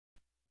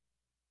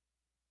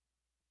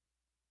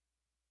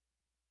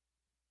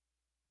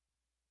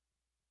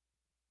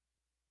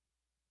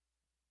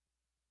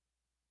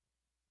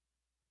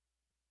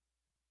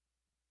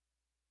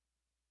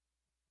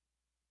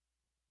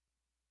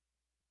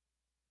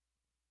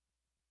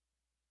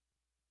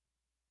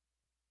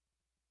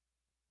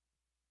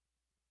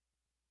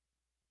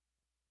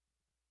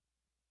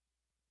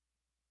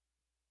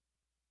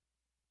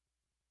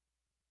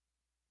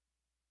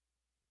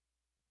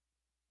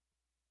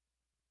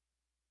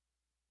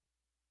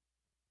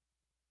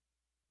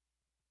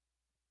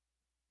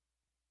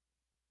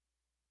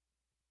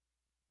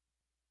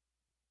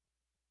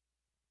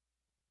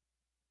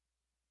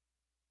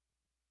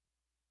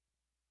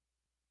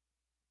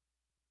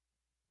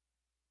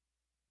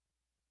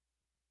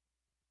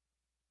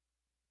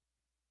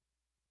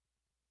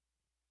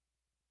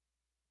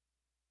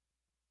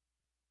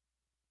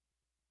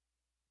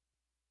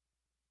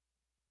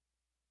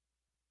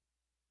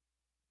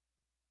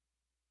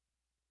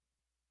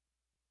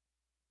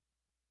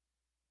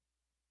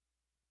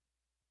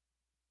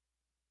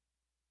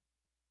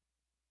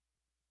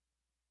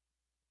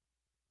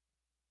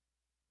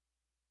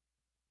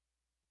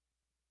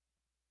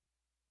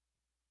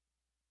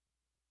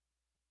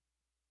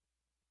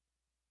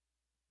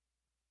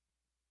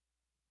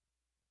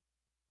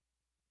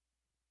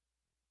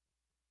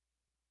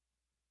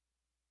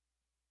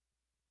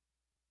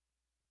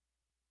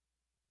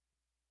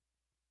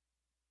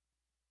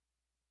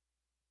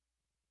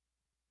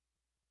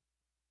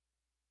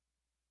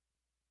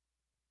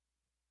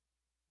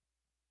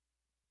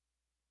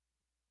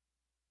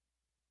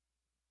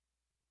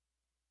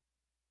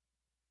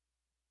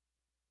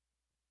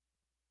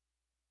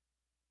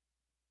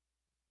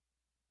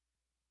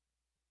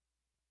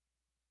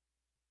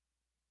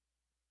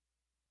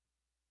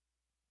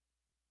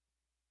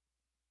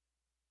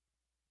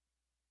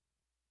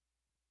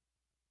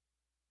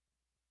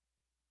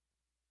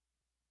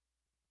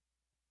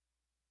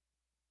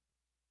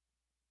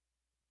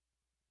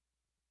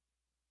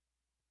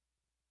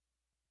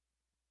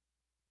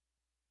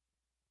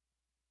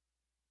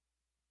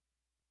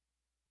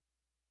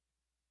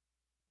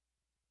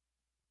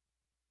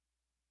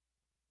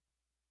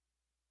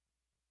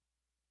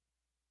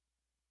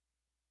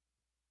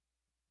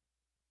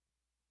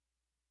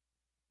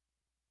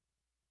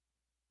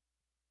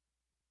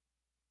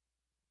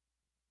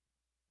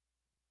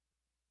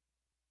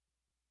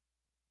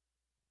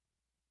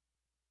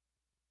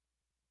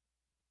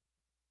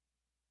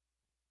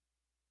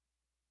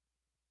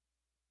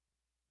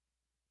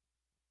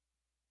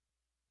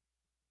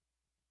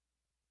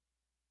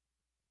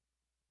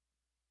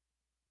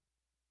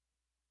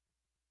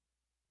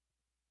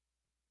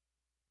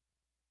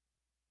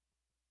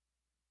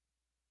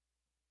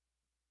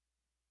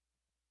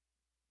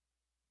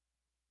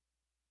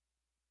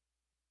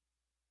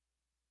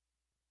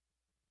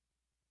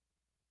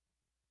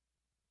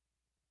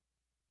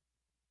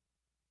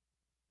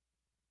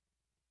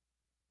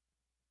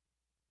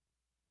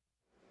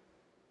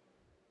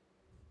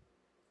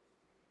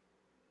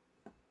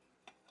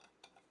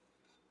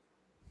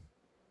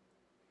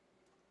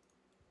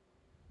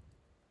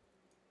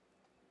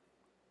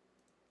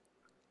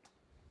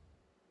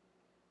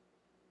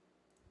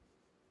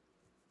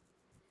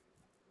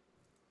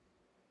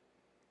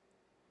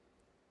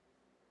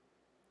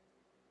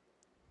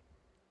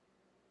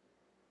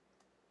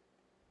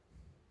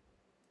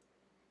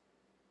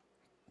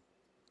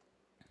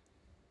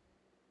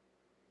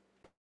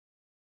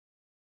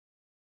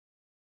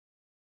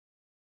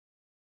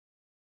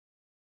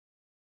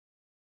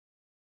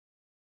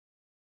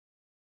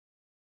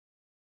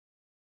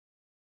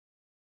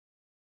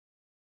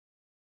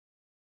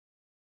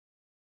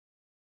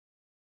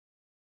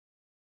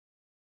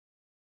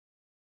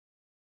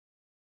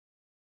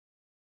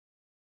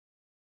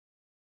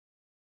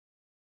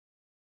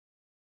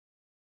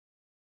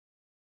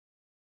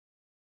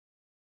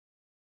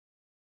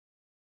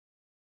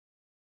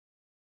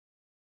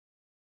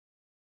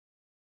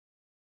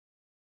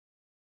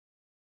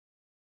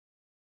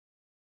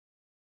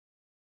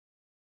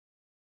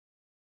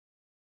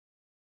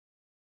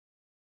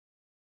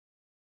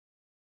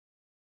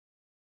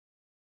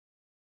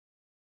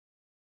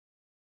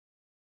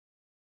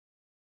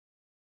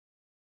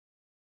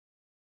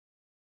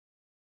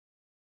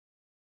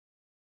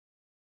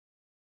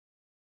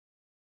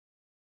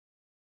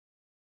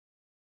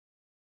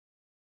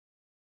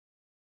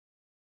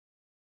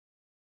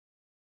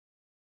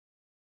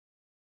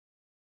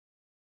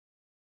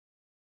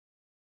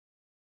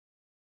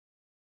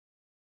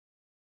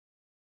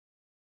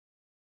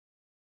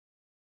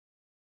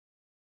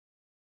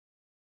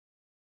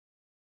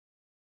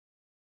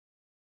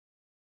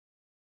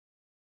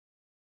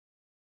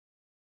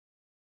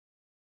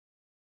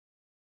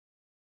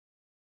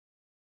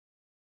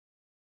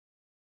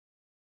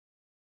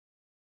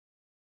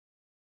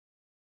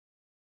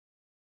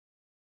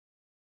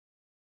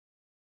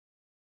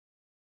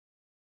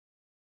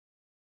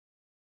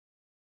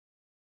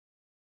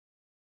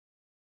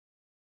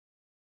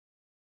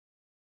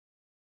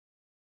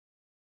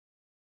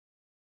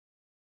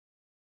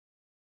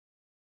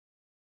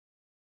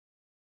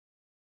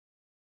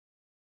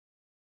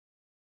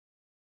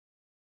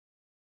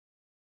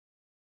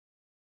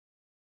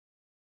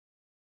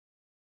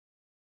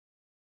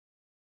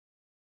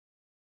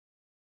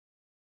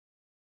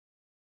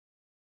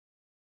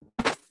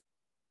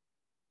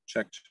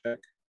Check, check.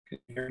 Can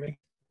you hear me?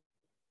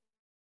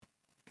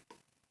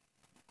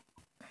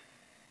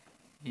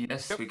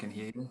 Yes, yep. We can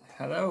hear you.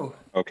 Hello.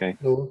 Okay.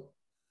 Hello.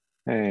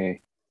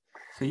 Hey.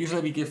 So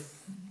usually we give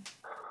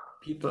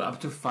people up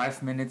to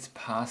 5 minutes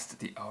past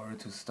the hour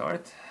to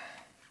start.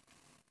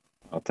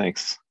 Oh,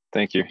 thanks.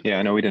 Thank you. Yeah,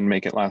 I know we didn't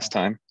make it last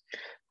time.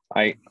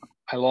 I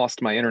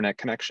lost my internet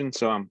connection,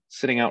 so I'm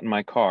sitting out in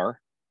my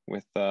car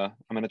with, I'm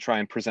going to try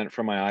and present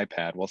from my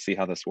iPad. We'll see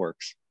how this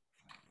works.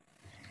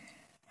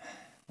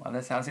 Well,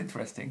 that sounds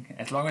interesting.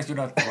 As long as you're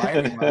not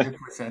driving while you're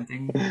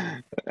presenting.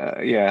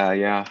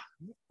 Yeah.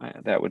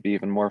 That would be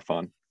even more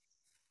fun.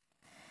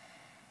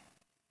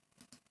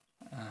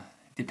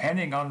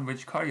 Depending on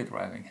which car you're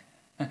driving.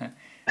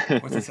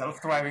 With a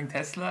self-driving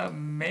Tesla,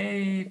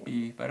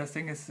 maybe, but I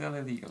think it's still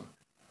illegal.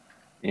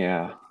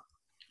 Yeah,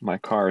 my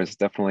car is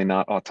definitely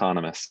not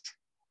autonomous.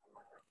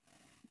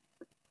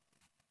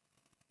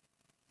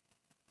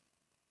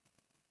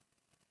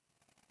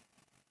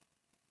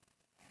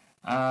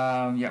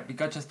 Yeah, we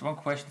got just one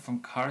question from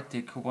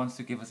Kartik who wants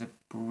to give us a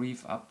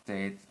brief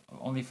update.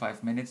 Only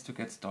 5 minutes to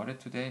get started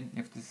today.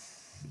 If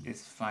this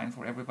is fine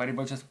for everybody,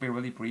 we'll just be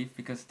really brief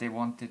because they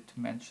wanted to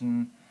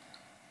mention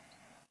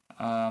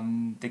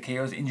the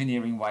chaos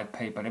engineering white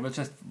paper. They will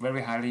just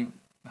very high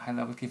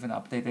level give an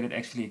update that it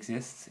actually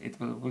exists. It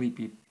will really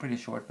be pretty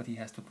short, but he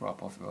has to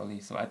drop off early.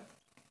 So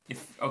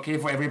if okay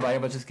for everybody,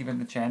 we'll just give him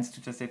the chance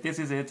to just say, this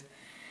is it,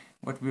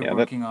 what we're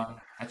working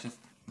on.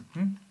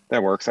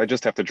 That works. I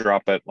just have to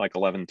drop at like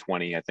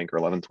 11:20, I think, or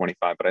 11:25,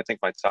 but I think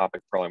my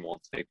topic probably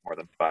won't take more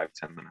than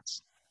 5-10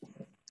 minutes.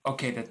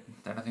 Okay, then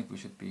I think we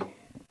should be.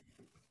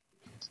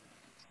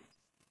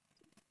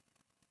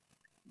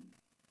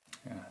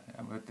 Yeah,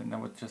 I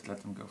would just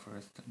let them go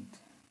first.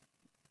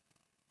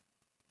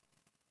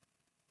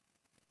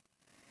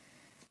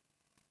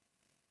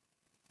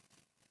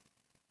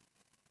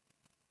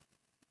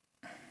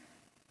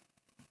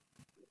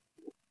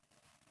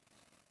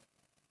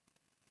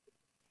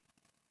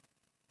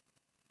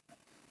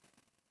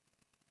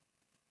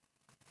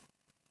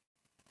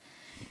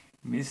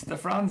 Mr.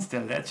 Franz, the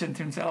legend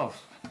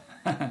himself.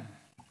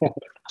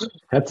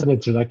 That's an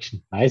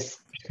introduction.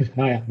 Nice.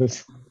 Yeah,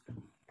 this.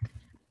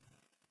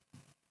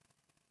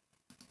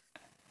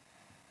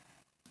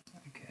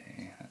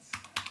 Okay.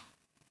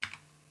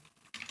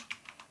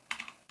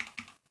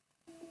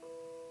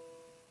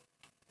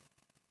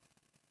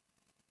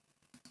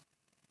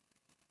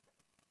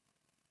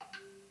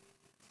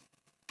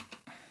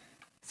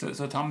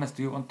 So Thomas,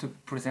 do you want to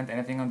present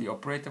anything on the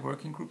operator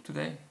working group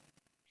today?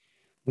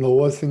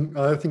 No, I think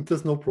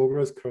there's no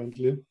progress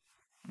currently.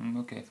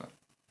 Okay, fine.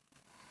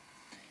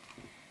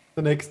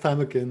 The next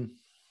time again.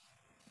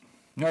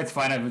 No, it's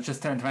fine. I was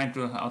just trying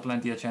to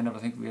outline the agenda, but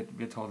I think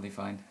we're totally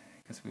fine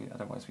because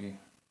otherwise we.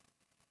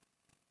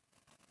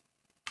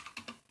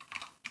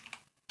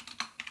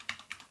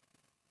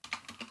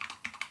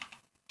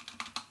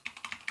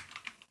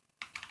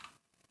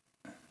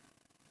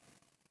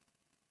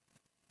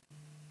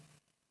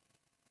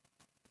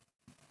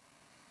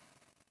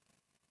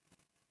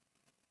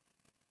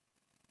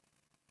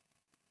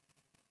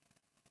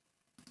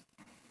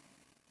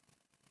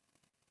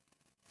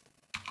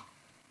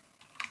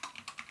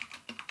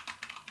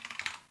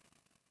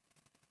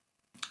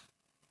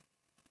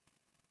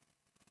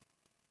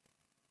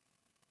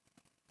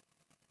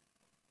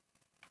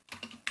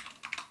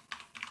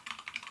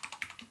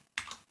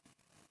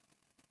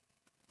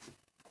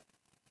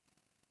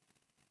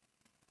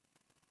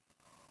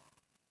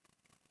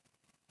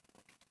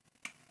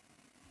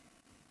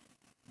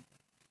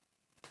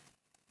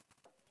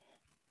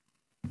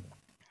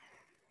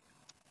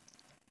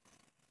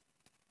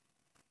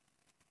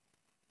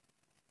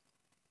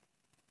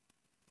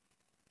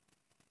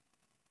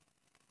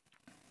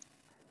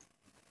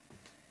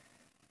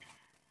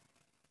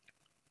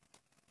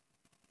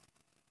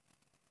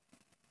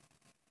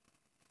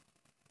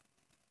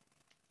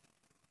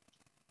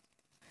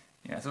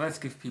 Yeah, so let's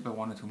give people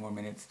 1 or 2 more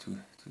minutes to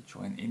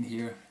join in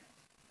here.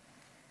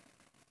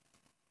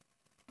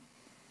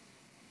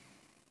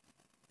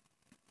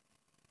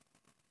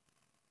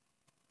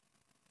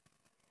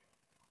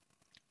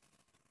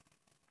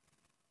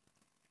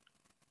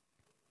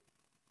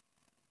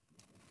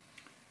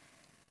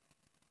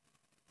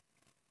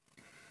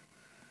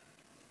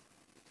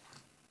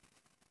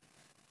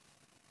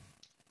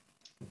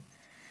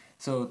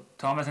 So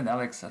Thomas and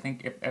Alex, I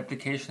think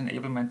application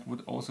enablement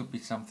would also be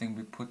something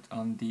we put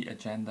on the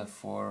agenda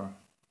for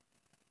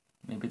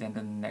maybe then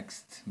the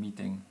next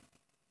meeting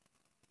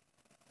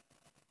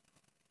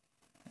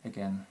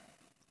again.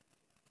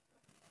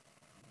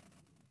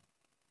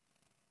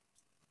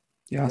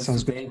 Yeah,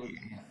 sounds good.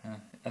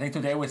 I think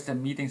today with the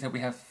meetings that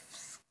we have,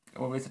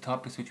 or with the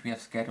topics which we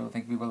have scheduled, I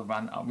think we would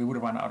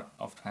run out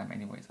of time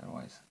anyways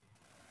otherwise.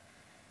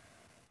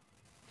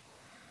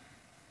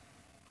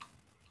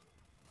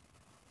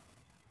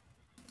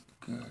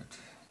 Good.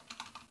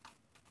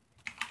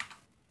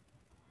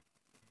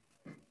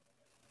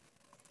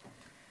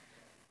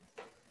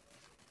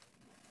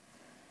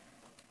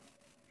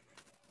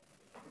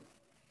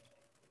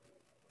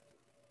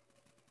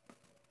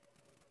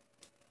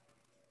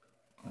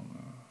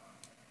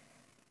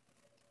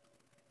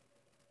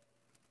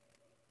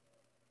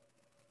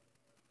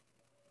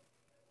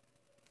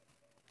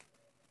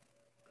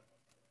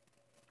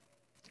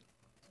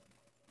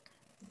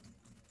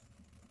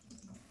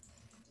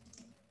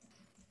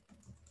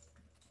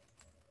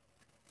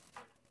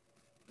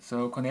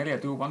 So Cornelia,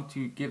 do you want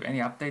to give any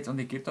updates on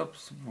the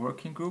GitOps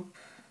working group?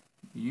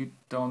 You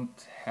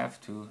don't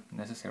have to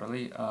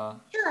necessarily.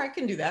 Sure, I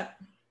can do that.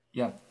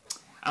 Yeah.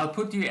 I'll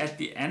put you at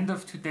the end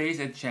of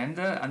today's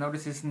agenda. I know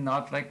this is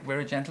not like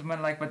very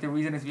gentlemanlike, but the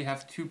reason is we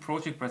have 2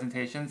 project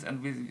presentations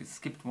and we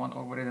skipped one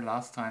already the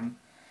last time.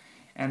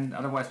 And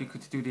otherwise we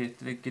could do the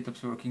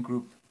GitOps working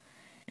group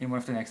in one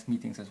of the next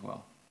meetings as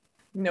well.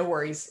 No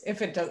worries.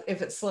 If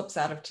it slips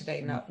out of today,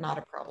 not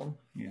a problem.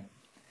 Yeah.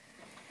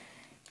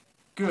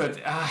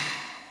 Good.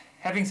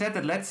 Having said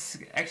that, let's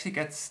actually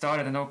get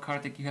started. I know,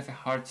 Karthik, you have a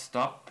hard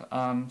stop,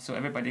 so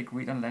everybody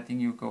agreed on letting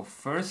you go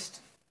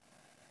first.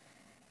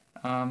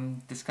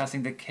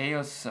 Discussing the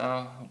chaos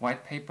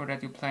white paper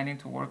that you're planning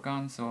to work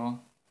on. So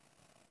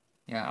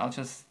yeah, I'll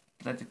just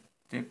let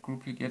the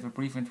group you give a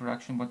brief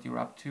introduction, what you're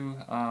up to,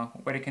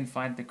 where they can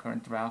find the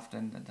current draft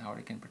and how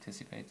they can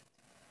participate.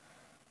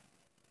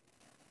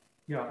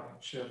 Yeah,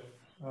 sure.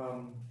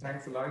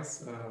 Thanks,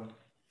 Elias,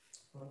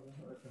 for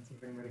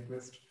considering my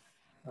request.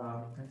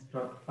 Thanks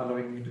for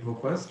allowing me to go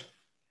first.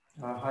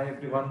 Hi,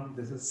 everyone.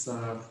 This is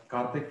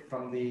Karthik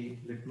from the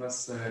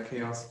Litmus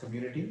Chaos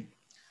community.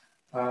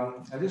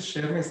 I'll just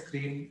share my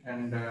screen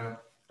and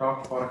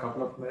talk for a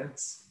couple of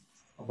minutes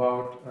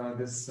about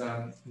this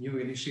new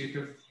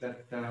initiative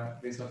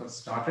that we sort of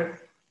started.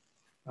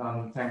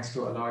 Thanks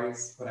to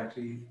Alois for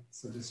actually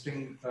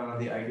suggesting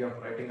the idea of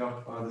writing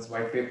up this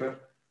white paper.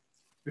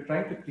 We're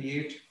trying to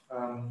create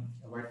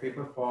a white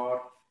paper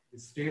for the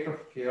state of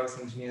chaos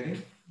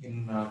engineering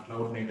in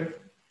cloud native.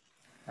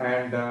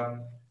 And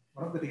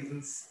one of the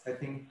reasons I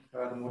think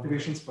the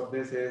motivations for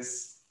this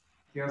is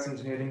chaos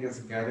engineering is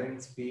gathering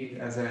speed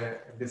as a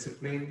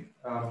discipline,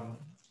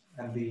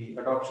 and the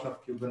adoption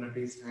of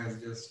Kubernetes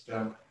has just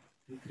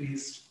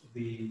increased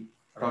the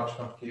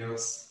adoption of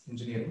chaos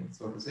engineering,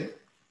 so to say.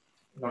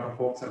 A lot of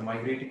folks are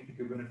migrating to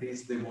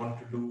Kubernetes. They want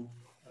to do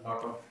a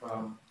lot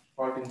of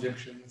fault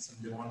injections,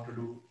 and they want to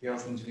do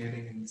chaos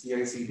engineering in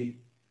CI/CD.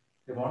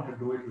 They want to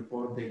do it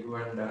before they go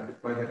and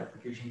deploy their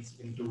applications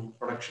into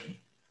production.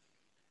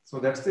 So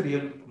that's the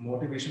real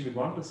motivation. We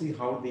want to see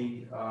how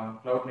the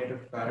cloud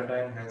native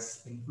paradigm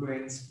has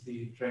influenced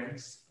the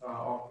trends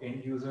of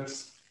end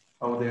users,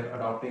 how they're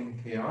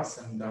adopting chaos,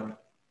 and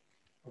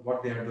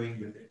what they are doing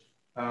with it.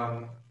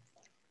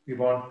 We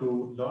want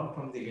to learn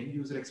from the end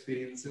user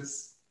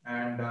experiences.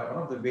 And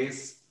one of the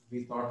ways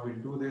we thought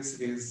we'd do this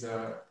is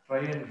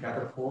try and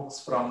gather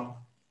folks from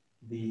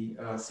the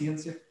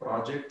CNCF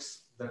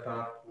projects that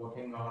are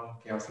working on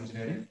chaos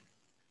engineering.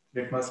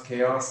 Litmus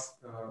Chaos,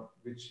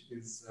 which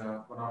is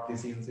one of the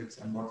CNCF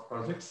sandbox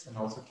projects, and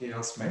also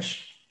Chaos Mesh,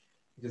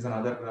 which is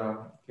another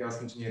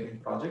chaos engineering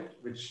project,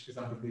 which is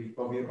under the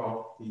purview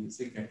of the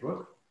SIG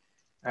network.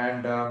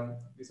 And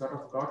we sort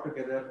of got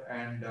together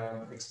and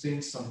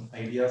exchanged some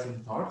ideas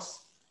and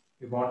thoughts.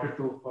 We wanted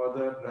to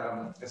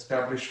further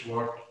establish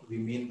what we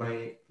mean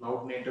by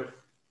cloud native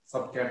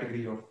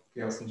subcategory of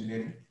chaos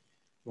engineering.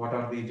 What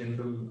are the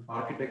general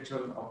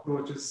architectural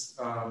approaches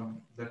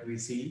that we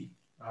see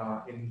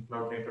in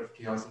cloud native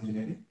chaos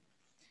engineering,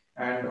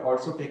 and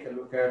also take a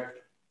look at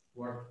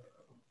what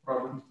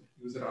problems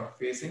users are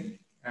facing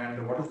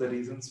and what is the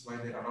reasons why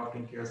they're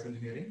adopting chaos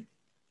engineering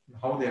and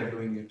how they are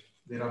doing it.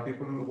 There are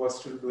people who are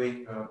still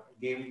doing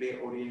game day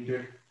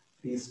oriented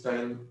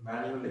freestyle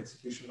manual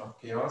execution of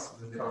chaos,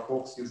 and then there are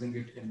folks using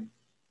it in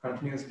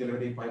continuous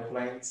delivery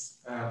pipelines.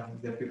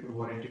 There are people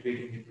who are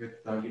integrating it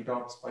with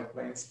GitOps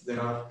pipelines.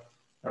 There are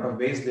a lot of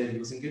ways they're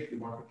using it. We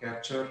want to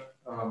capture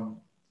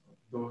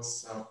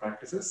those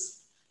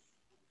practices,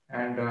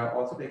 and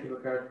also take a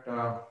look at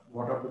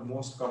what are the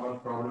most common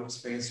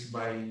problems faced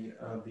by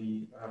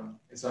the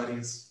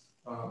SREs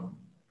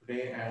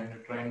today,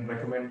 and try and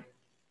recommend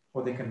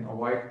how they can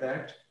avoid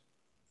that.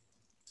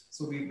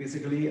 So we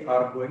basically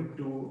are going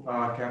to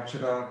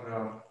capture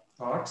our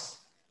thoughts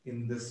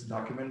in this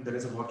document. There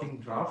is a working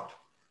draft.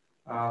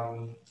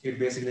 It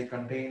basically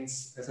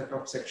contains a set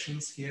of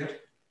sections here.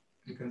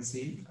 You can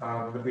see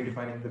we'll be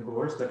defining the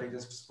goals that I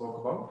just spoke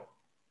about.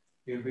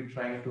 We'll be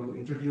trying to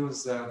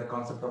introduce the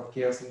concept of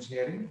chaos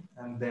engineering,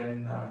 and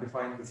then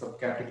define the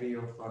subcategory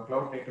of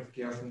cloud native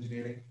chaos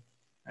engineering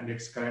and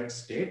its current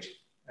state,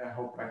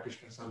 how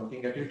practitioners are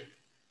looking at it.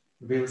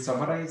 We'll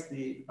summarize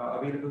the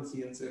available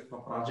CNCF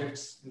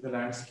projects in the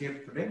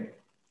landscape today,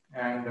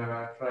 and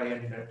try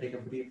and take a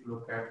brief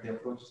look at the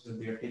approaches that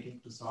we are taking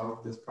to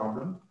solve this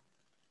problem,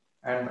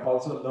 and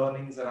also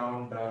learnings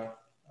around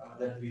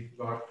that we've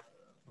got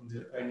from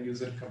the end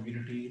user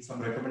community,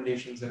 some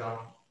recommendations around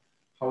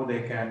how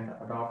they can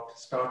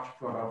start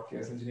to adopt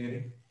chaos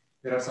engineering.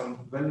 There are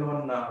some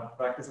well-known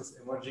practices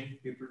emerging,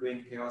 people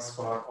doing chaos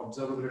for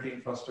observability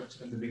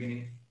infrastructure in the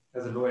beginning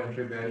as a low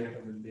entry barrier,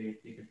 and then they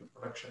take it to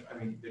production. I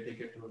mean, they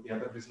take it to the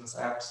other business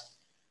apps.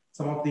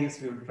 Some of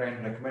these we will try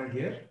and recommend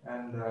here,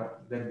 and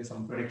there'll be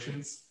some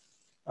predictions.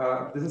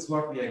 This is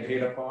what we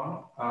agreed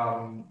upon,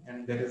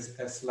 and there is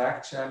a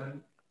Slack channel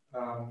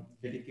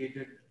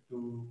dedicated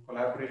to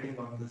collaborating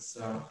on this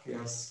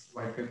chaos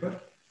white paper.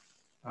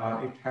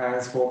 It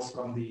has folks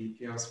from the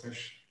Chaos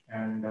Mesh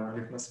and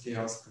Litmus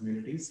Chaos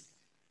communities.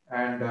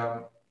 And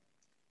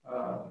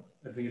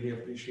I really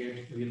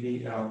appreciate,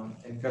 really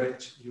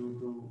encourage you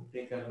to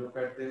take a look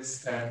at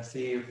this and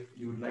see if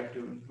you would like to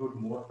include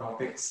more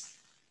topics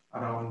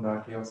around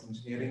chaos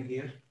engineering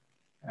here.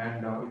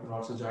 And you can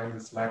also join the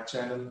Slack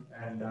channel,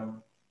 and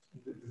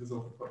this is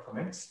open for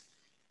comments.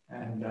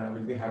 And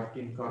we'll be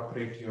happy to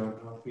incorporate your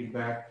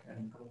feedback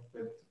and come up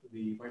with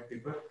the white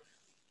paper.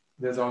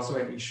 There's also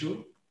an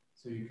issue,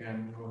 so you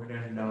can go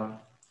ahead and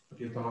put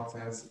your thoughts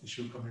as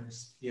issue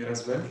comments here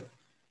as well.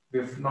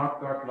 We've not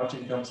got much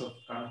in terms of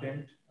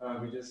content.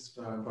 We just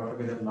got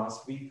together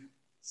last week,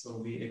 so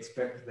we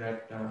expect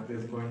that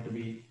there's going to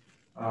be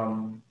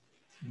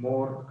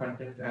more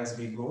content as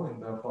we go in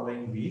the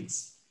following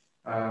weeks.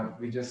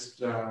 We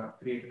just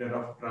created a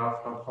rough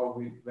draft of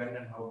when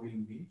and how we'll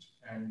meet,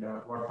 and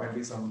what might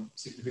be some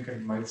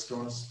significant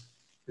milestones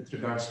with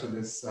regards to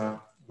this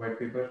white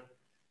paper.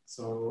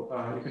 So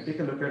you can take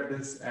a look at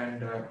this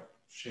and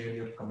share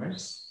your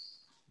comments.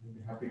 We'll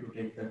be happy to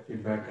take that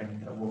feedback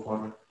and move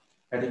forward.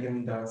 I think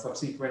in the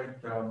subsequent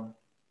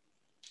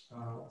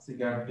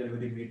SIG App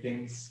Delivery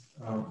meetings,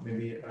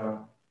 maybe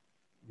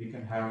we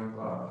can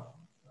have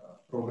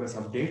progress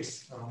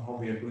updates on how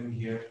we are doing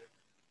here.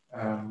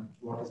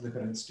 What is the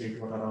current state?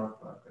 What are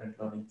our current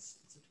learnings,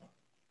 etc.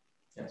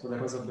 Yeah, so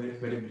that was a very,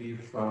 very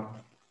brief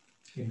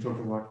intro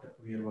to what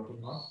we are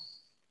working on.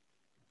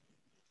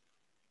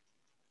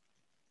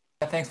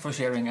 Thanks for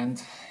sharing. And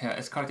yeah,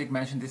 as Karthik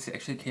mentioned, this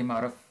actually came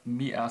out of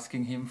me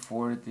asking him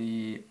for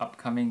the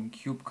upcoming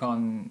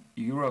KubeCon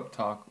Europe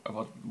talk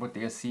about what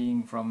they are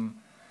seeing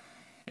from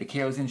a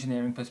chaos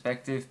engineering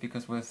perspective,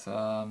 because with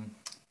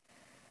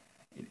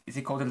is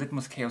it called the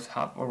Litmus Chaos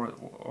Hub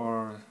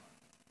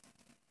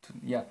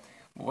yeah,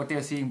 what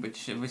they're seeing,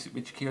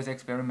 which chaos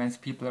experiments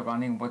people are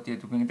running, what they're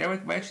doing. There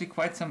were actually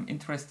quite some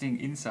interesting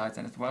insights,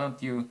 and why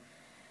don't you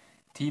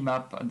team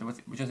up,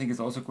 which I think is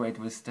also great,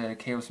 with the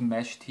Chaos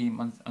Mesh team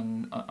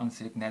on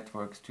SIG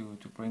Networks to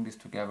bring this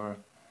together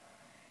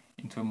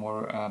into a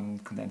more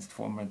condensed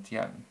format.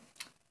 Yeah,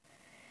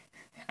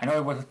 I know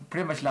it was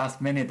pretty much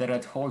last minute that I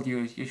told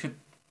you should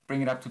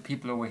bring it up to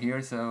people over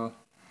here. So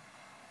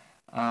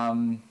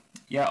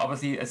yeah,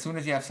 obviously, as soon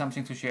as you have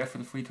something to share,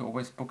 feel free to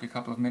always book a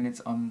couple of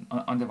minutes on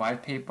the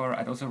white paper.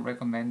 I'd also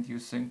recommend you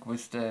sync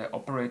with the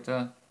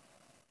operator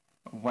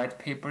white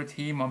paper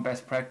team on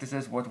best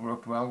practices, what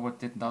worked well, what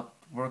did not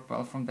work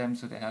well from them,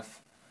 so they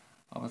have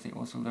obviously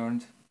also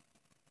learned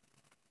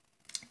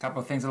a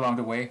couple of things along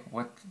the way,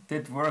 what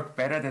did work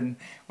better than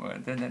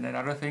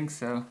other things.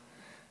 So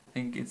I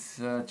think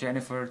it's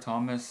Jennifer,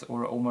 Thomas,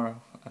 or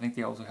Omar. I think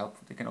they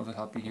can also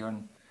help you here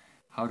on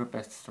how to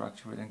best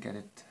structure it and get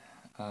it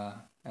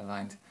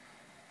aligned.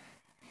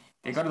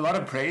 They got a lot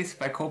of praise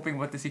by coping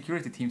what the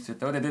security teams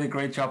did, though they did a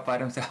great job by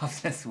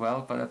themselves as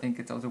well, but I think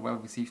it's also well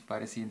received by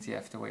the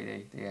CNCF the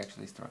way they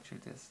actually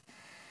structured this.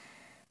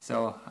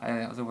 So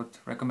I also would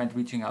recommend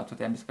reaching out to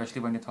them,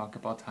 especially when you talk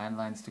about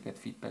timelines, to get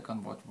feedback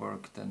on what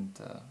worked and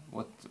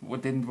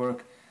what didn't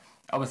work.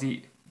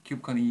 Obviously,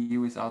 KubeCon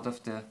EU is out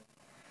of the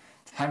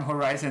time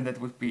horizon. That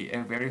would be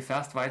a very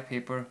fast white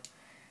paper,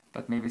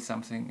 but maybe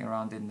something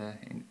around in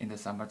the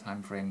summer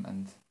time frame.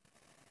 And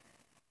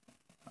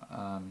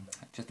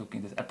just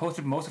looking at this, I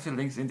posted most of the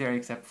links in there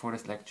except for the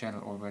Slack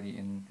channel already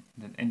in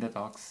the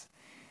docs.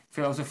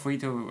 Feel also free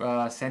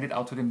to send it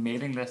out to the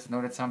mailing list.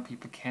 Know that some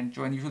people can't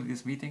join usually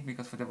this meeting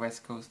because for the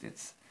West Coast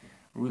it's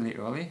really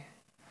early.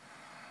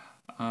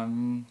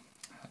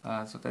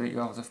 So that you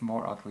also have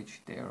more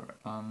outreach there.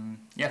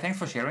 Yeah, thanks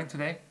for sharing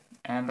today,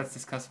 and let's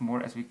discuss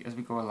more as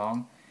we go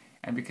along.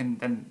 And we can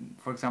then,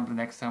 for example,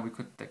 next time we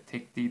could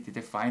take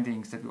the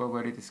findings that we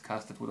already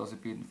discussed. It would also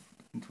be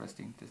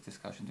interesting, this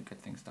discussion, to get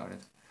things started.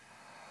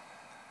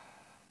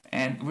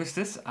 And with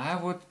this, I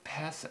would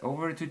pass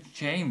over to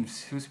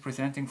James, who's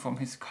presenting from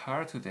his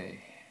car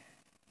today.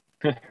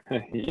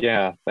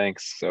 Yeah,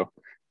 thanks. So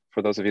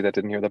for those of you that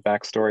didn't hear the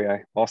backstory,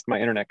 I lost my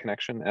internet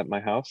connection at my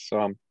house, so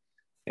I'm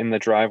in the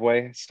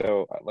driveway.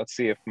 So let's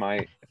see if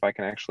I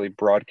can actually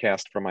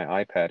broadcast from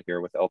my iPad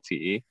here with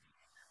LTE.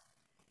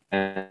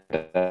 And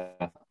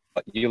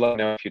you let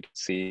me know if you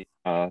see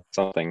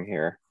something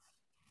here.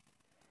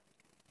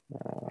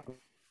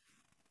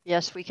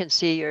 Yes, we can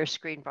see your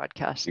screen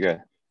broadcast.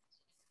 Good.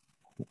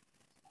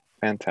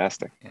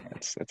 Fantastic.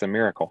 It's a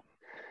miracle.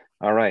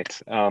 All right.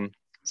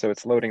 So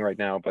it's loading right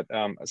now, but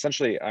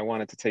essentially I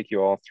wanted to take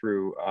you all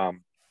through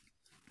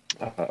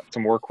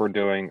some work we're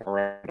doing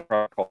around a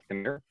product called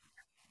Container.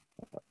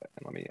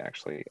 And let me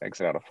actually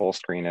exit out of full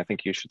screen. I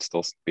think you should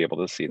still be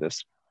able to see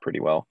this pretty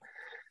well.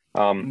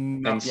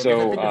 And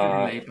so,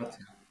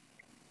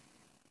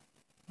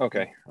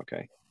 okay.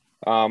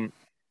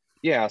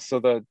 Yeah,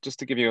 so just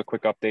to give you a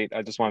quick update,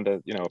 I just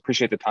wanted to,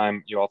 appreciate the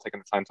time, you all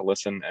taking the time to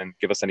listen and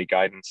give us any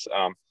guidance.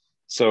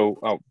 So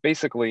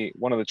basically,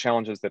 one of the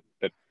challenges that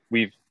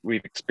we've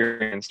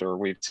experienced or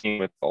we've seen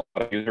with a lot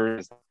of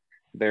users,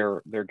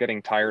 they're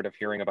getting tired of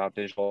hearing about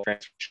digital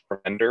transformation from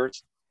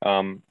vendors.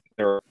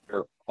 They're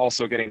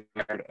also getting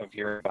tired of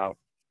hearing about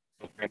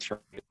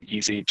transformation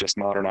easy, just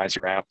modernize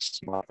your apps,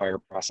 modify your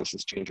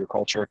processes, change your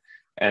culture.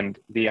 And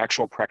the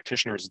actual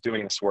practitioners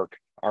doing this work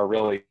are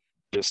really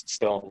just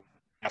still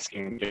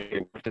asking,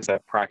 what does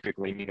that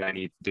practically mean I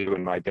need to do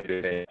in my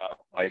day-to-day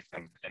life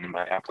and in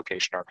my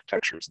application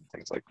architectures and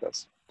things like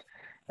this.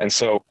 And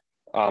so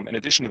in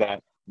addition to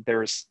that,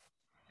 there's,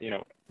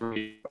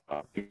 every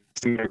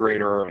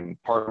integrator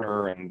and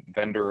partner and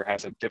vendor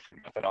has a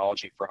different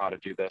methodology for how to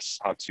do this,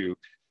 how to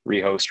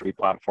rehost,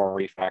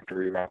 replatform,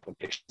 refactor your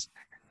applications.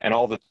 And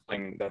all the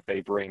thing that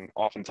they bring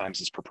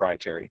oftentimes is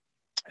proprietary.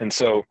 And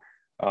so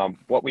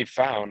what we've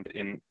found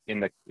in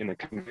the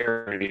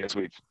community as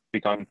we've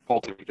begun to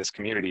cultivate this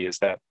community is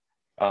that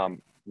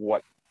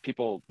what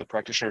the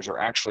practitioners are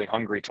actually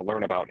hungry to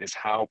learn about is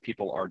how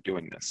people are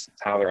doing this,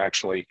 how they're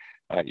actually,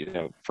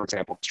 for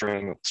example,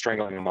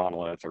 strangling a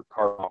monolith or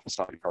carving off a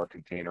sidecar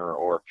container,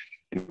 or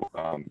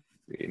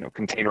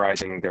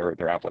containerizing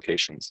their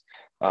applications.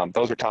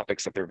 Those are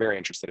topics that they're very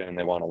interested in and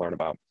they want to learn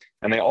about.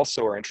 And they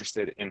also are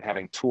interested in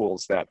having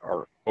tools that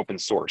are open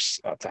source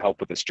to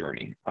help with this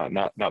journey,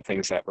 not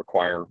things that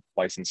require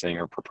licensing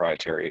or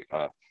proprietary,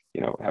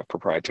 have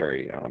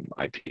proprietary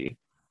IP.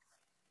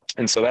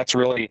 And so that's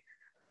really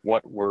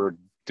what we're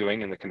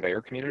doing in the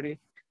conveyor community.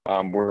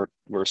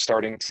 We're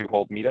starting to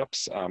hold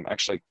meetups.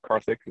 Actually,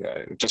 Karthik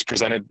just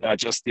presented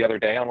just the other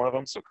day on one of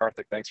them. So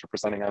Karthik, thanks for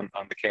presenting on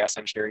the chaos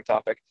engineering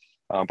topic.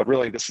 But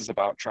really, this is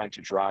about trying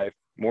to drive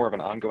more of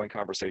an ongoing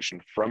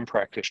conversation from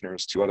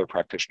practitioners to other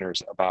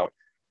practitioners about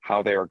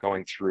how they are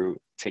going through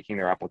taking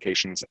their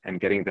applications and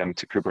getting them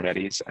to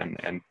Kubernetes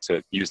and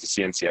to use the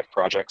CNCF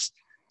projects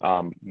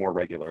more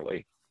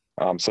regularly.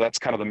 So that's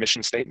kind of the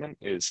mission statement,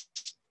 is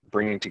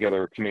bringing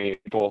together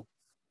community people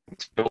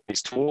to build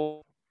these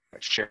tools,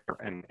 share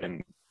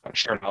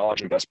share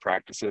knowledge and best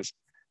practices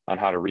on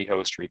how to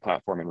rehost,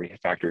 replatform, and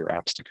refactor your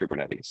apps to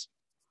Kubernetes.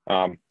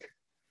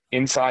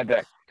 Inside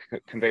that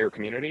conveyor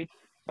community,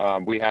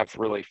 we have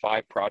really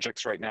 5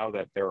 projects right now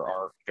that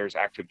there's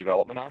active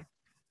development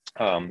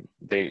on.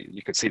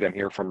 You can see them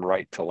here from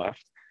right to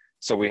left.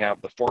 So we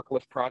have the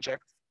forklift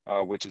project,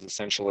 which is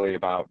essentially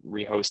about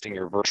rehosting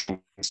your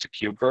virtual machines to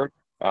KubeVirt.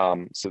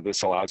 So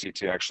this allows you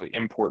to actually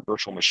import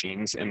virtual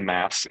machines in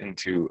mass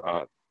into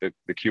the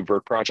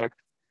KubeVirt project.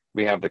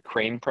 We have the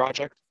Crane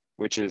project,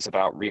 which is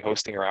about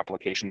rehosting our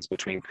applications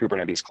between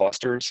Kubernetes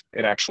clusters.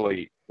 It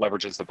actually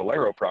leverages the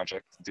Valero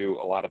project to do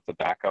a lot of the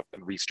backup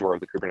and restore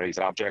of the Kubernetes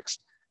objects.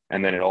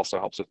 And then it also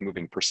helps with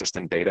moving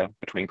persistent data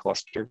between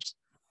clusters.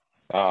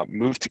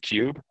 Move to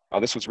Cube.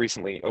 This was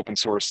recently open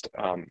sourced,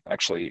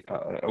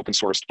 open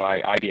sourced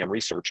by IBM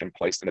Research and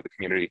placed into the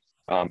community.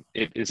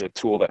 It is a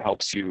tool that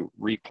helps you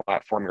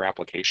re-platform your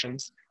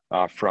applications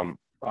from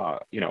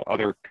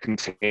other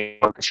container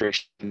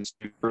orchestrations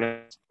to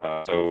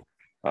Kubernetes.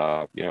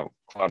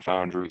 Cloud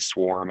Foundry,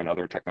 Swarm, and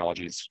other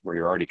technologies where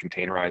you're already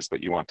containerized,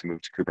 but you want to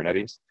move to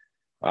Kubernetes.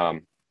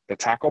 The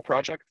Tackle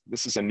project,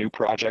 this is a new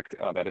project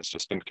that has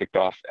just been kicked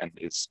off and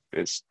is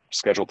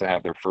scheduled to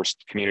have their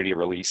first community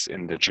release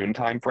in the June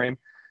timeframe.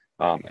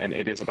 And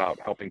it is about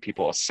helping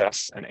people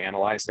assess and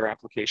analyze their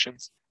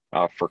applications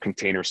for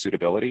container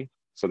suitability.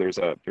 So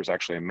there's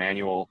actually a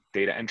manual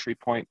data entry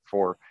point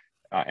for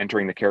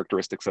entering the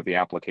characteristics of the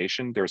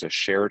application. There's a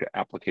shared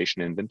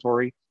application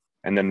inventory,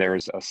 and then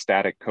there's a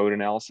static code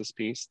analysis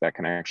piece that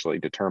can actually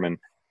determine,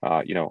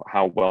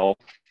 how well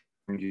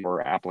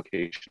your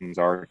applications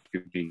are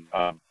to be,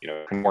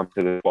 conform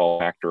to the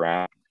 12-factor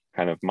app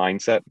kind of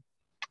mindset.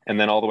 And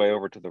then all the way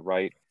over to the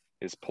right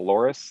is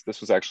Polaris. This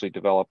was actually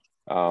developed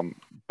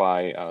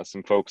by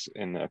some folks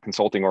in a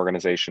consulting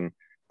organization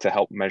to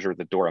help measure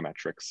the DORA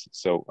metrics.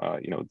 So,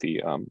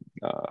 the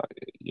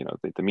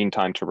mean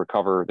time to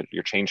recover,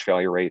 your change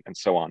failure rate, and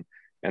so on.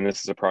 And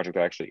this is a project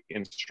that actually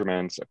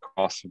instruments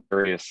across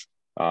various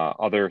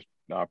other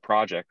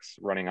projects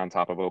running on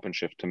top of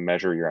OpenShift to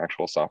measure your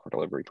actual software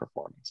delivery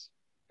performance.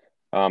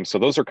 So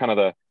those are kind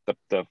of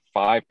the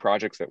 5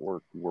 projects that we're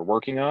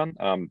working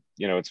on.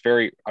 It's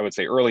very, I would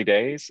say, early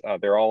days.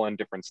 They're all in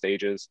different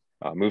stages.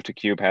 Move to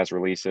Cube has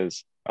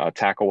releases.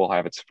 Tackle will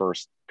have its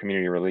first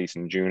community release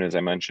in June, as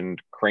I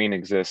mentioned. Crane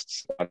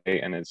exists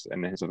and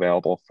is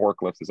available.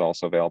 Forklift is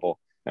also available,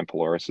 and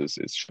Polaris is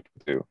shipping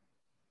too.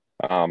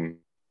 I'm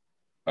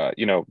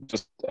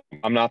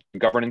not the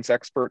governance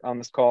expert on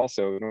this call,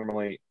 so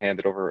normally hand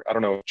it over. I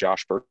don't know if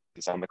Josh Burke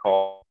is on the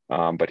call,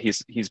 but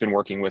he's been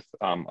working with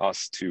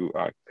us to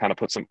kind of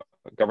put some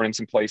governance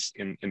in place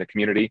in the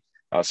community.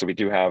 So we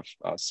do have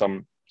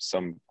some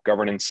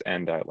governance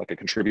and like a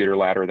contributor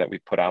ladder that we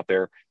put out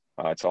there.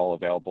 It's all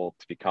available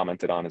to be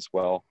commented on as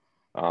well.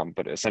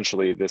 But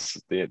essentially,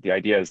 the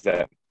idea is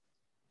that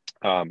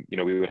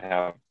we would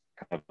have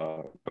kind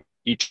of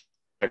each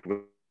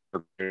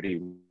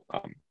community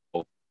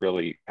will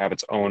really have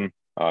its own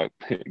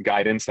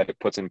guidance that it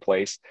puts in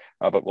place,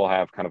 but we'll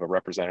have kind of a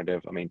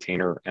representative, a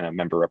maintainer, and a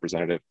member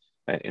representative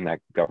in that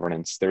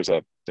governance. There's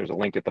a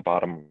link at the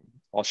bottom.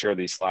 I'll share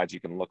these slides. You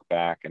can look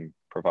back and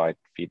provide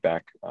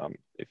feedback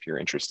if you're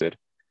interested.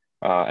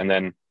 And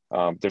then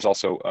there's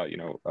also a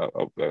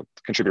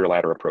contributor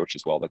ladder approach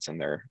as well that's in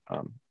there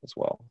as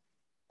well.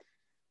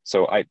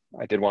 So I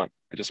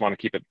just want to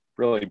keep it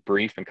really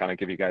brief and kind of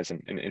give you guys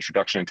an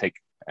introduction and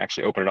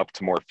actually open it up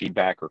to more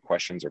feedback or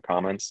questions or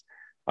comments.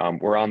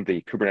 We're on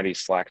the Kubernetes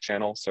Slack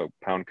channel, so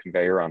pound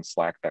conveyor on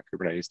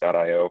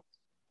slack.kubernetes.io.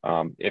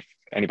 If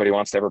anybody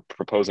wants to ever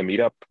propose a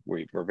meetup,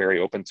 we're very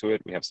open to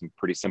it. We have some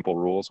pretty simple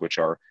rules, which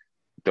are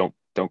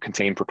don't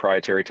contain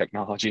proprietary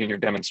technology in your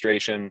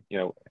demonstration.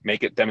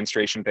 Make it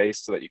demonstration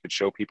based so that you could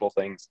show people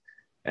things.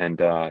 And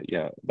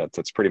yeah,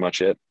 that's pretty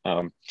much it.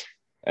 And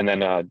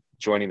then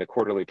joining the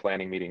quarterly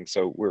planning meeting.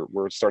 So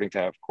we're starting to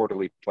have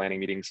quarterly planning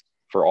meetings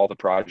for all the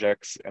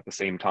projects at the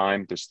same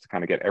time, just to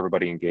kind of get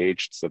everybody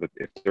engaged, so that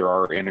if there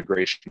are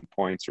integration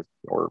points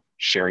or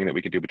sharing that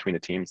we could do between the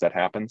teams, that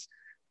happens,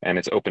 and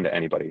it's open to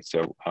anybody.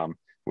 So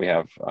we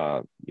have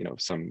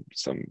some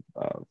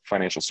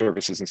financial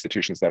services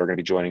institutions that are going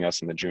to be joining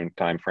us in the June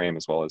timeframe,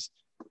 as well as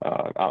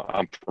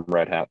I'm from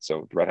Red Hat,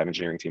 so the Red Hat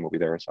engineering team will be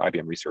there, so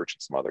IBM Research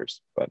and some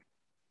others. But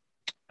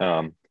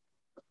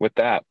with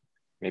that,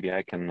 maybe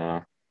I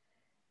can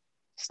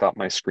stop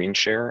my screen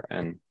share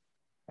and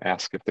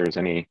ask if there's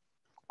any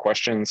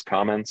questions,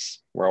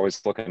 comments. We're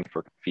always looking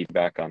for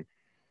feedback on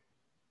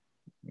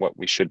what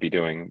we should be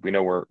doing. We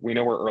know we're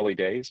early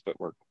days, but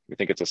we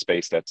think it's a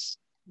space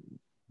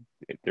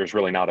there's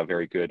really not a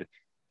very good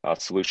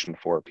solution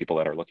for people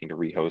that are looking to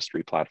rehost,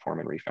 replatform,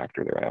 and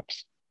refactor their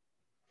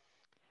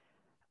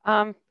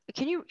apps.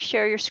 Can you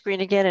share your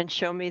screen again and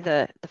show me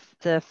the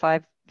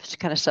 5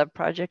 kind of sub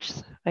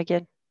projects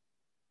again?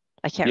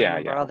 I can't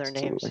remember all their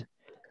names.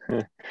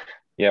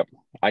 Yep,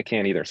 I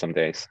can't either some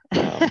days.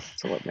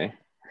 So let me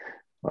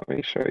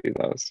show you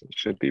those. It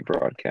should be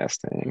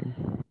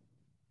broadcasting.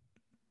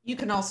 You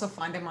can also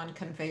find them on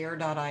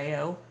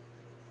conveyor.io.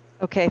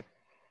 Okay.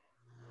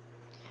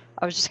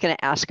 I was just going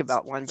to ask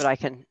about one, but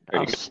let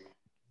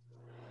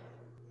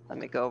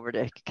me go over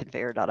to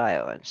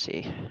conveyor.io and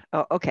see.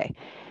 Oh, okay.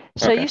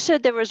 So You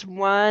said there was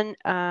one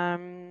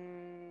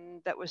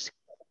that was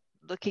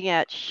looking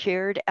at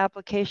shared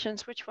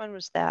applications. Which one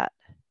was that?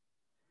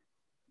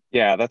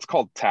 Yeah, that's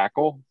called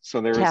Tackle.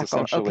 So there is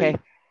essentially, okay.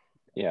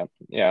 Yeah.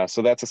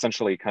 So that's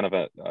essentially kind of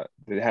it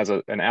has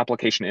an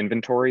application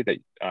inventory that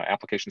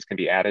applications can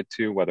be added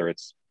to, whether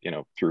it's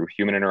through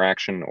human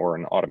interaction or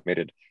an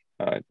automated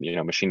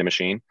machine to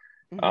machine.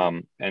 Mm-hmm.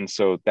 And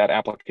so that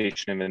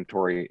application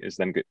inventory is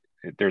then good.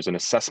 There's an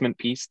assessment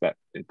piece that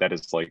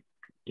is like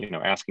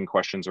asking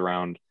questions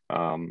around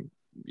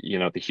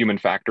the human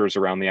factors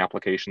around the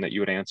application that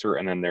you would answer,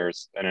 and then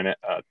there's a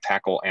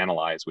Tackle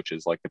Analyze, which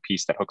is like the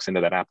piece that hooks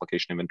into that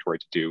application inventory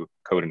to do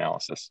code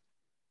analysis.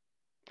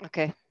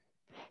 Okay.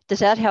 Does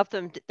that help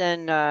them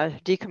then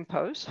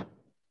decompose?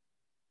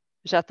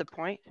 Is that the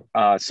point?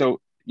 So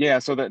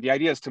the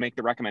idea is to make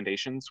the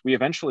recommendations. We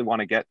eventually want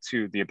to get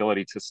to the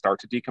ability to start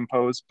to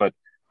decompose, but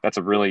that's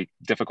a really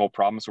difficult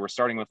problem. So we're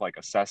starting with like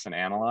assess and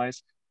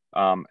analyze.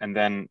 And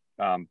then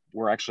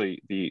we're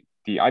actually, the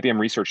IBM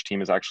research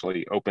team is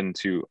actually open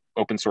to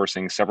open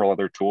sourcing several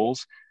other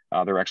tools.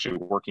 They're actually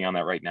working on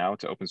that right now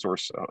to open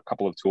source a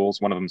couple of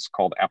tools. One of them is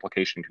called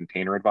Application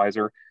Container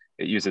Advisor.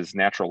 It uses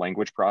natural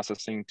language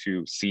processing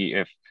to see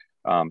if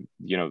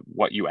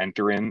what you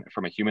enter in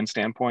from a human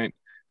standpoint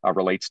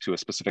relates to a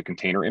specific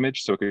container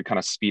image. So it could kind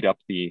of speed up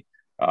the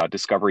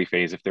discovery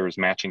phase if there's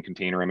matching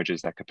container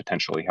images that could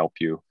potentially help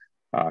you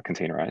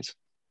containerize.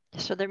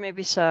 So there may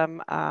be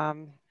some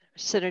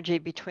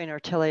synergy between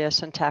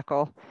Ortelius and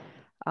Tackle,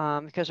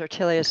 because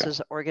Ortelius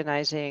is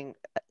organizing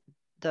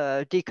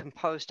the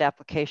decomposed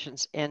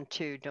applications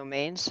into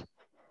domains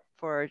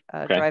for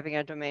driving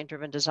a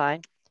domain-driven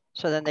design.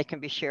 So then they can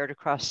be shared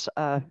across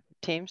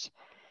teams.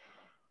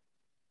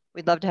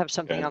 We'd love to have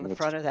something on the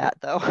front of that,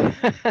 though.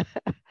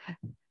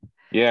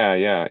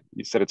 Yeah.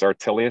 You said it's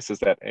Ortelius. Is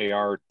that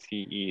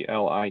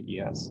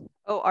ARTELIES?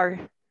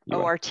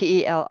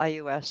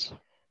 ORTELIUS.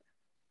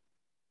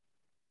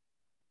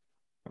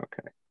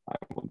 Okay, I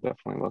will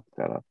definitely look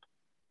that up.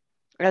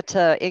 That's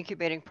an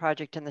incubating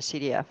project in the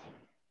CDF.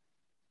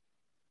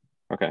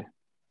 Okay,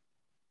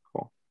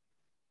 cool.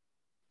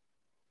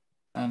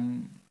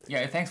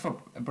 Yeah, thanks for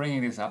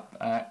bringing this up.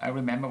 I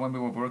remember when we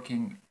were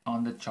working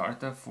on the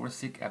charter for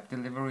SIG App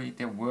Delivery,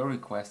 there were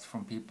requests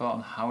from people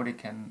on how they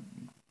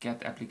can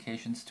get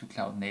applications to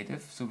cloud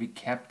native. So we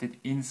kept it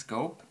in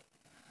scope.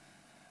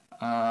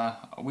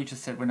 We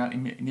just said we're not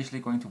initially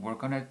going to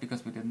work on it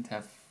because we didn't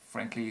have,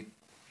 frankly,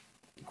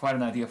 quite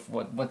an idea of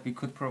what we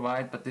could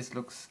provide, but this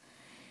looks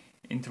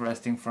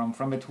interesting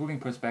from a tooling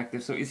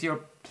perspective. So is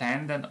your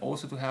plan then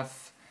also to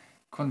have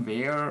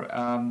Conveyor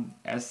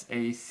as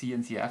a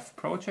CNCF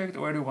project,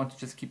 or do you want to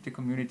just keep the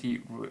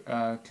community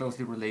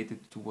closely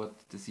related to what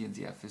the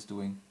CNCF is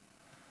doing?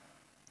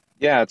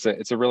 Yeah,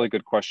 it's a really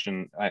good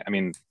question. I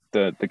mean,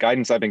 the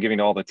guidance I've been giving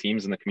to all the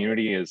teams in the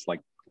community is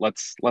like,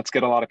 let's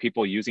get a lot of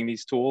people using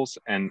these tools,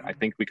 and I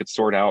think we could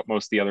sort out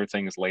most of the other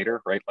things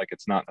later, right? Like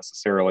it's not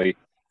necessarily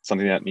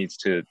something that needs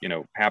to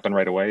happen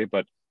right away,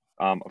 but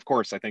of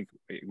course, I think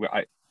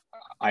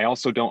I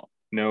also don't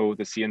know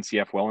the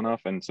CNCF well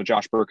enough, and so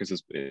Josh Burke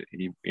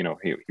he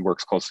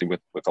works closely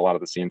with a lot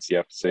of the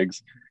CNCF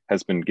SIGs,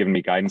 has been giving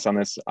me guidance on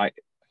this.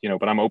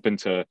 But I'm open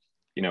to,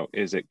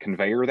 is it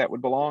Conveyor that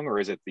would belong, or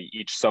is it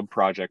each sub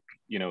project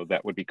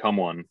that would become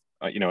one?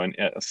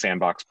 a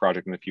sandbox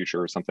project in the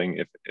future or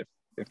something,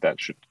 if that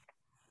should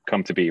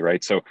come to be,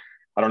 right? So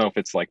I don't know if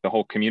it's like the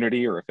whole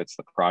community or if it's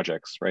the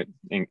projects, right,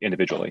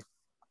 individually.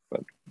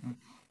 But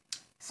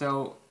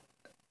so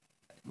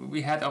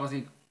we had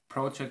obviously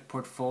project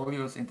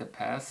portfolios in the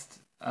past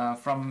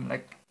from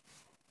like,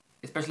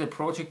 especially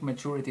project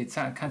maturity. It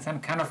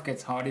kind of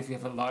gets hard if you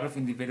have a lot of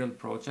individual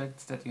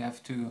projects that you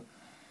have to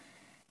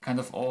kind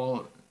of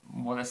all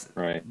more or less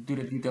do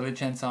the due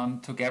diligence on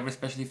together,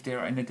 especially if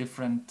they're in a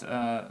different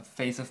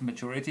phase of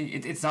maturity.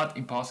 It's not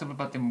impossible,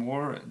 but the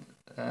more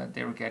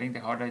they're getting, the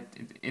harder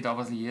it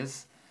obviously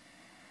is.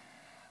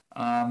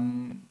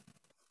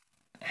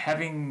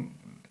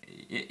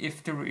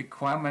 If the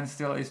requirement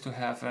still is to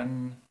have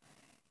an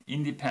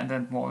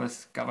independent, more or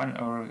less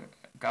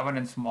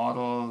governance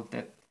model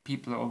that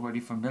people are already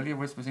familiar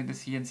with within the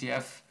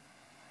CNCF,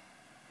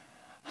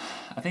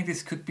 I think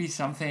this could be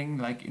something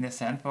like in a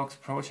sandbox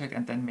project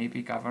and then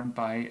maybe governed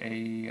by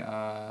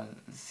a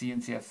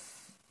CNCF,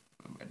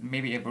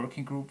 maybe a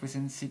working group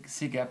within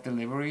SIG App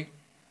Delivery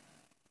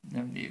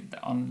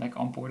on like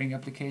onboarding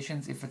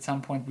applications if at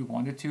some point we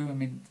wanted to. I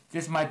mean,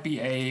 this might be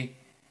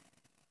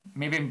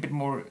maybe a bit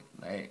more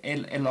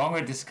a longer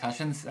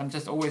discussions. I'm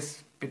just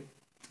always a bit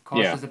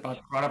cautious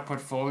about product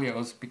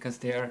portfolios because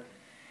they're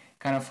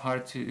kind of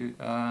hard to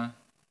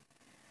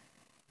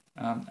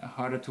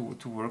harder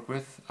to work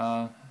with.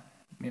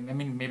 I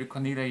mean, maybe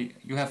Cornelia,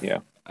 you have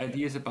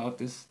ideas about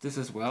this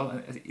as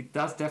well. It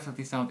does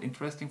definitely sound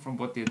interesting from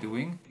what they're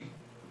doing.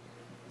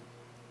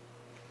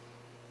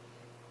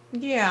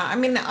 Yeah, I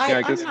mean,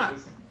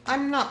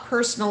 I'm not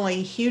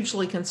personally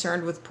hugely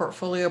concerned with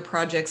portfolio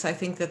projects. I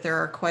think that there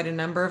are quite a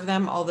number of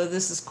them, although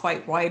this is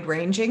quite wide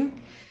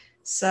ranging.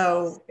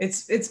 So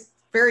it's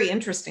very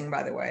interesting,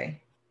 by the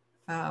way.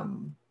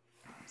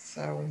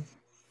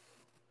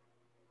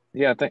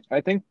 Yeah,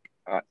 I think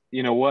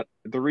you know what,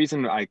 the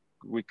reason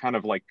we kind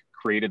of like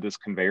created this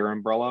conveyor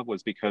umbrella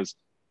was because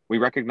we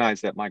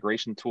recognize that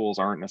migration tools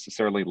aren't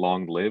necessarily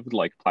long-lived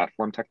like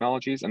platform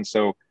technologies, and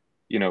so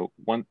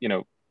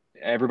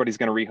everybody's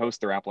going to rehost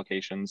their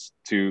applications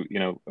to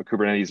a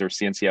Kubernetes or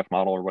CNCF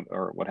model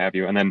or what have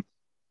you, and then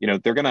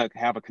they're going to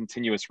have a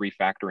continuous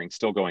refactoring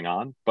still going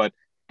on, but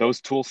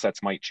those tool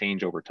sets might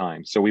change over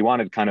time. So we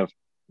wanted kind of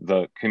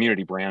the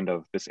community brand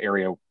of this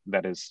area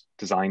that is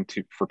designed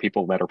for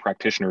people that are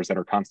practitioners that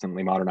are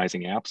constantly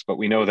modernizing apps. But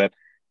we know that,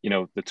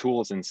 the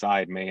tools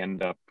inside may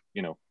end up,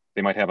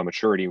 they might have a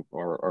maturity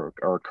or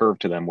a curve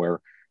to them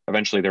where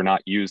eventually they're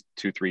not used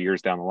 2-3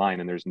 years down the line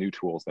and there's new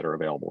tools that are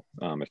available,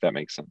 if that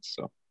makes sense.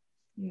 So,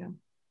 yeah.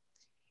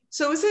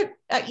 So is it,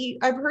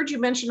 I've heard you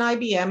mention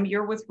IBM,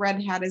 you're with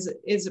Red Hat. Is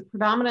it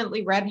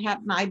predominantly Red Hat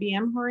and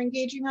IBM who are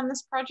engaging on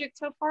this project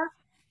so far?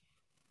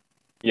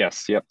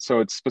 Yes. Yep. So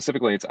it's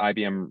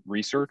IBM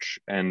research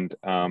and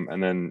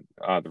then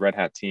the Red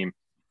Hat team.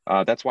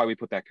 That's why we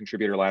put that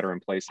contributor ladder in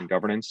place in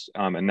governance.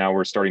 And now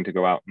we're starting to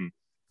go out and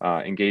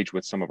engage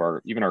with some of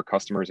our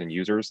customers and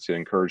users to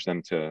encourage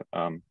them to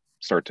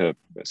so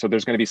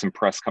there's going to be some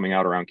press coming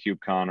out around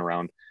KubeCon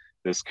around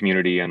this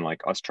community and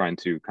like us trying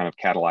to kind of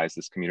catalyze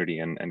this community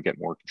and get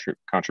more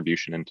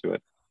contribution into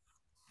it.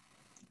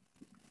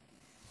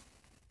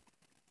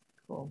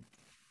 Cool.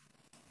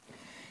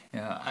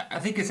 Yeah, I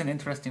think it's an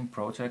interesting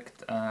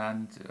project,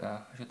 and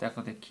we should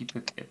definitely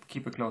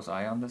keep a close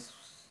eye on this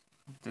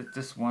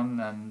one,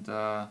 and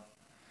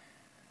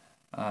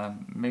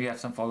maybe have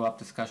some follow-up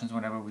discussions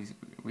whenever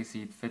we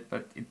see it fit.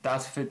 But it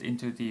does fit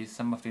into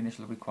some of the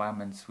initial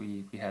requirements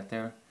we had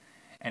there,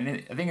 and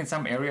I think in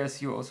some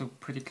areas you're also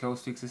pretty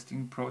close to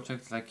existing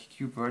projects like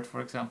KubeVirt,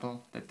 for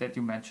example, that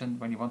you mentioned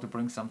when you want to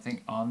bring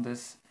something on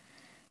this.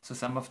 So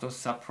some of those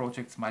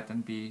sub-projects might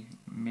then be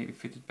maybe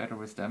fitted better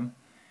with them.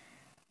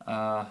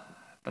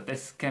 But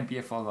this can be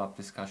a follow-up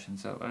discussion.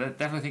 So I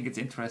definitely think it's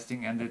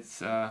interesting, and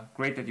it's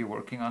great that you're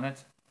working on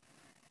it.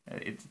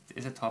 It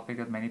is a topic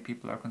that many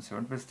people are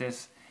concerned with.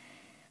 There's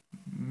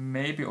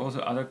maybe also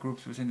other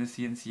groups within the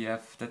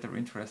CNCF that are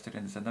interested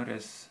in this. I know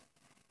there's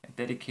a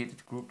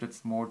dedicated group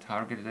that's more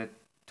targeted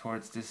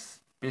towards this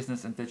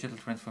business and digital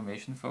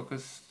transformation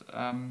focused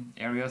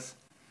areas.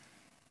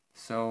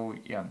 So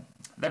yeah,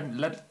 let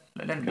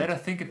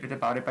us think a bit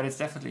about it, but it's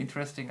definitely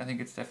interesting. I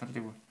think it's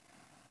definitely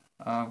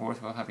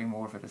worthwhile having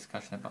more of a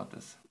discussion about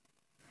this.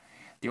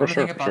 The only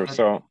thing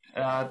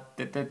about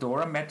the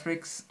DORA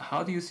metrics,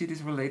 how do you see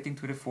this relating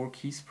to the 4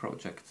 Keys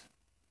project?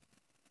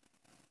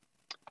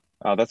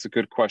 That's a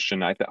good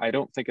question. I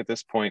don't think at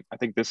this point, I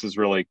think this is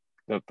really,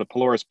 the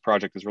Polaris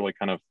project is really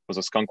was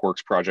a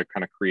skunkworks project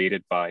kind of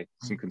created by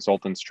some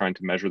consultants trying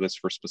to measure this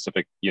for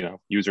specific,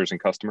 users and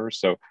customers.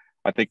 So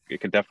I think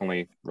it could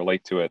definitely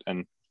relate to it.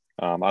 And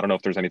I don't know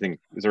if there's anything,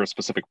 is there a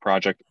specific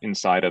project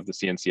inside of the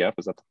CNCF?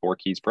 Is that the 4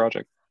 Keys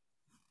project?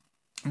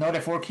 No,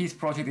 the 4 Keys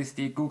project is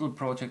the Google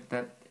project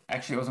that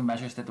actually also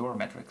measures the DORA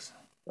metrics.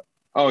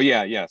 Oh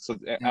yeah. So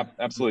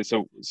absolutely.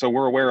 So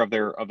we're aware of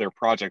their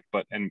project,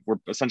 and we're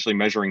essentially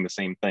measuring the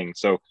same thing.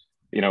 So,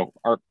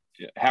 are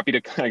happy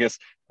to, I guess,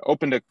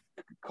 open to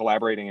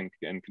collaborating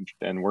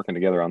and working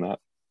together on that.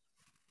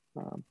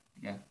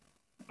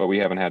 but we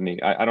haven't had any.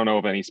 I don't know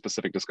of any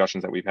specific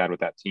discussions that we've had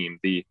with that team.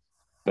 The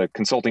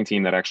consulting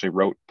team that actually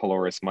wrote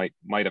Polaris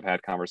might have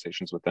had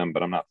conversations with them,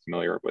 but I'm not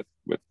familiar with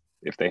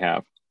if they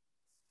have.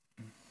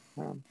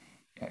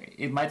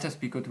 It might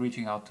just be good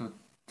reaching out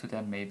to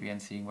them maybe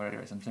and seeing where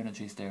there are some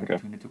synergies there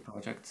between the two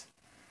projects.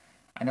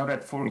 I know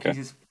that 4Keys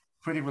is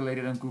pretty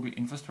related on Google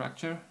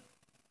infrastructure,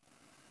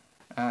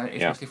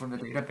 especially from the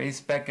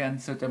database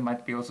backend. So there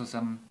might be also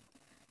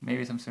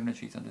maybe some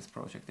synergies on this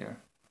project there.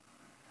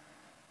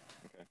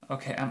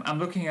 Okay, I'm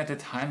looking at the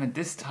time, and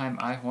this time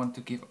I want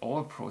to give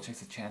all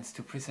projects a chance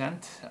to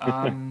present.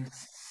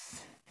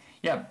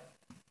 Yeah,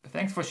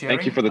 thanks for sharing.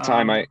 Thank you for the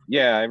time. I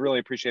really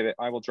appreciate it.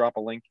 I will drop a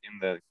link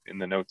in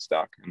the notes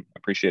doc, and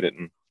appreciate it,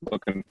 and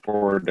looking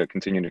forward to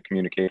continuing to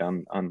communicate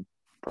on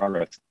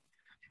progress.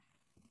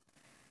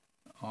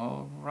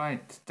 All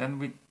right, then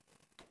we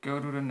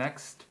go to the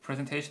next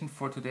presentation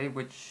for today,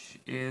 which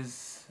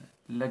is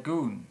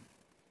Lagoon.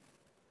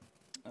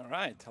 All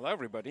right, hello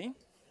everybody.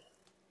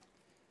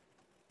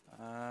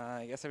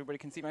 I guess everybody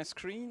can see my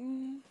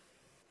screen.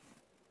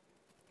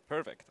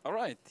 Perfect. All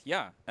right,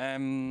 yeah.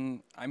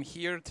 I'm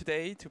here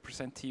today to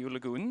present to you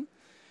Lagoon.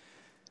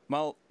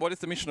 Well, what is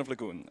the mission of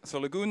Lagoon? So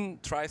Lagoon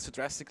tries to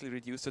drastically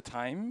reduce the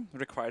time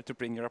required to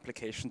bring your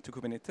application to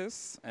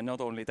Kubernetes, and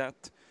not only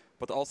that,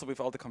 but also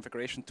with all the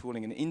configuration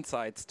tooling and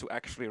insights to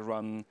actually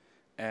run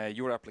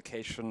your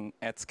application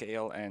at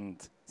scale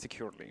and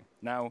securely.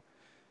 Now,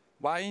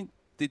 why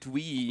did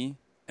we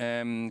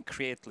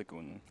create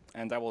Lagoon?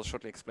 And I will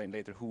shortly explain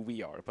later who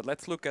we are. But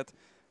let's look at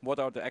what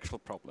are the actual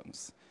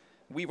problems.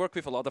 We work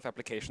with a lot of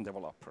application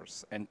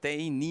developers, and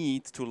they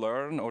need to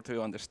learn or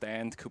to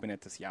understand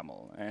Kubernetes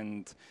YAML.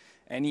 And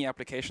any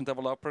application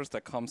developers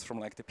that comes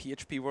from like the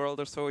PHP world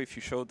or so, if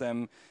you show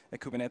them a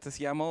Kubernetes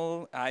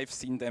YAML, I've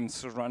seen them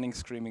running,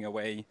 screaming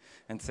away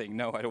and saying,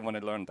 no, I don't want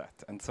to learn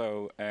that. And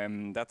so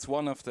that's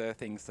one of the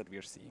things that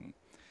we're seeing.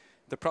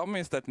 The problem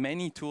is that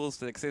many tools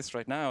that exist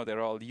right now,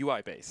 they're all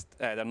UI-based.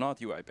 They're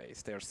not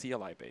UI-based, they're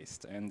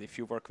CLI-based. And if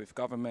you work with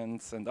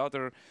governments and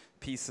other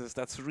pieces,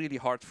 that's really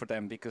hard for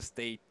them because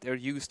they're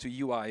used to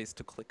UIs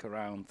to click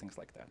around, things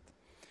like that.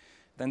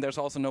 Then there's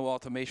also no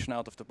automation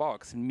out of the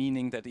box,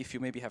 meaning that if you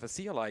maybe have a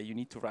CLI, you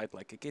need to write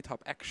like a GitHub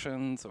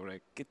Actions or a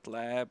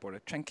GitLab or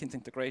a Jenkins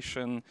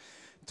integration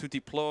to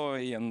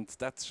deploy, and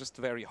that's just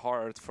very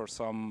hard for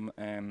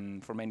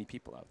for many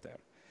people out there.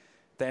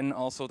 Then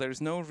also there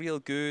is no real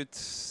good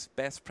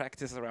best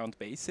practice around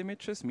base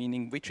images,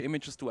 meaning which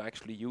images do I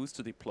actually use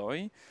to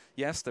deploy.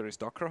 Yes, there is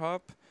Docker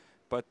Hub,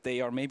 but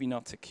they are maybe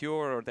not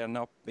secure or they're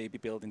not maybe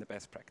building the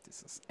best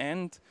practices.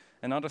 And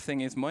another thing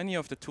is many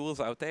of the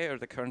tools out there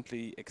that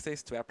currently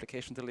exist to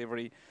application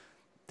delivery,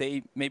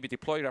 they maybe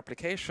deploy your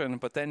application,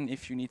 but then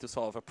if you need to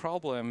solve a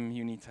problem,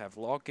 you need to have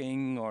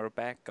logging or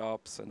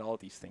backups and all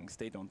these things.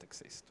 They don't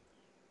exist.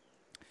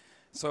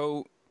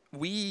 So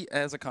we,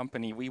 as a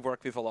company, we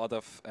work with a lot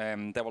of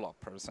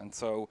developers. And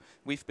so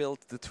we've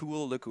built the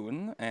tool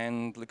Lagoon,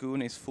 and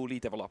Lagoon is fully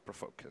developer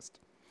focused.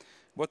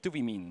 What do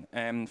we mean?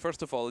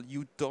 First of all,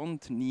 you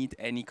don't need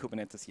any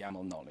Kubernetes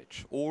YAML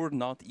knowledge or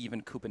not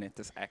even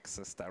Kubernetes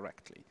access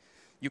directly.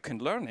 You can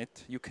learn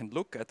it, you can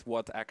look at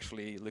what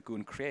actually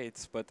Lagoon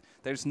creates, but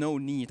there's no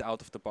need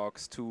out of the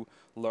box to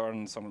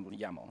learn some of the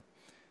YAML.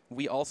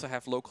 We also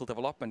have local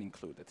development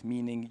included,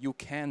 meaning you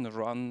can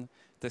run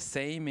the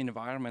same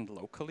environment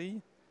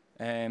locally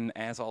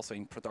as also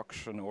in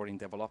production or in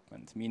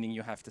development, meaning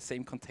you have the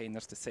same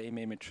containers, the same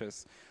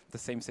images, the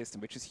same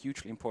system, which is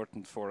hugely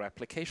important for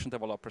application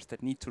developers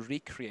that need to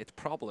recreate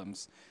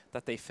problems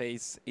that they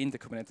face in the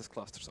Kubernetes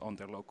clusters on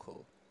their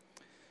local.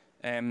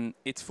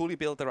 It's fully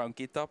built around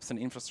GitOps and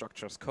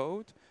infrastructure as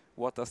code.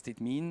 What does it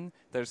mean?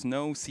 There's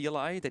no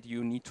CLI that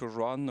you need to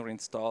run or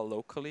install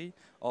locally.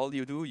 All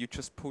you do, you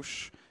just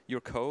push your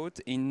code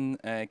in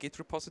a Git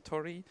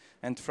repository,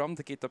 and from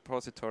the Git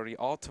repository,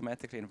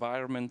 automatically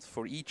environment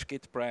for each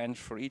Git branch,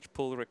 for each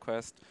pull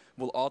request,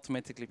 will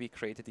automatically be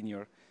created in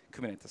your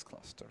Kubernetes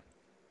cluster.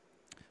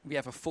 We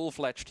have a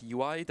full-fledged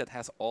UI that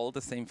has all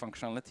the same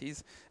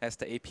functionalities as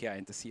the API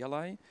and the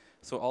CLI.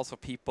 So also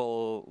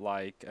people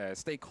like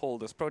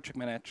stakeholders, project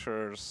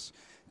managers,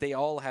 they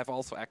all have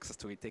also access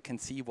to it. They can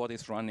see what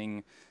is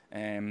running,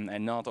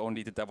 and not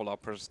only the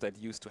developers that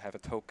used to have a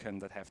token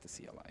that have the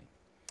CLI.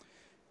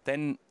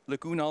 Then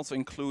Lagoon also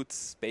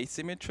includes base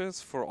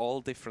images for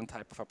all different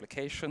type of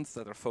applications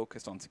that are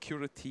focused on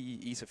security,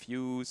 ease of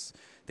use.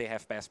 They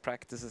have best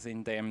practices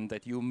in them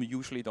that you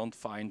usually don't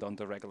find on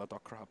the regular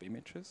Docker Hub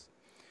images.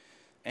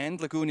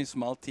 And Lagoon is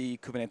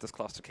multi-Kubernetes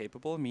cluster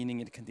capable, meaning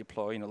it can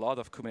deploy in a lot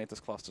of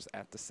Kubernetes clusters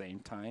at the same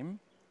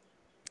time.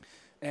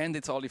 And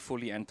it's all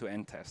fully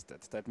end-to-end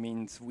tested. That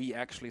means we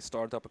actually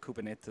start up a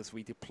Kubernetes,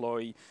 we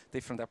deploy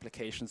different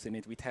applications in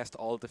it, we test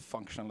all the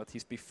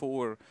functionalities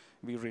before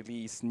we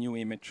release new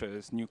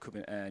images, new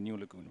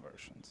Lagoon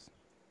versions.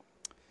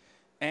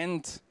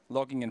 And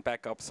logging and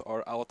backups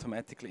are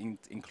automatically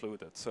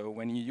included. So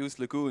when you use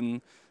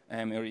Lagoon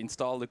or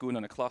install Lagoon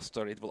on a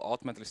cluster, it will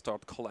automatically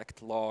start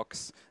collect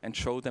logs and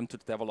show them to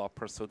the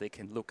developers so they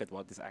can look at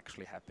what is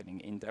actually happening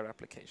in their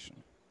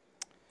application.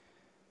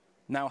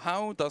 Now,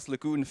 how does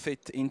Lagoon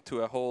fit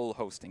into a whole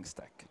hosting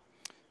stack?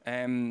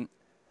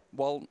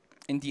 Well,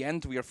 in the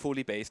end, we are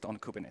fully based on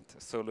Kubernetes.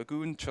 So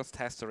Lagoon just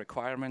has the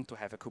requirement to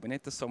have a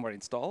Kubernetes somewhere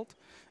installed,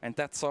 and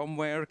that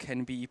somewhere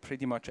can be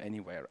pretty much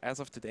anywhere.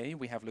 As of today,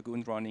 we have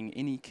Lagoon running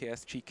in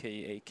EKS,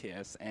 GK,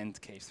 AKS, and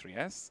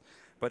K3S.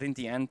 But in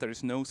the end, there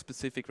is no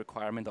specific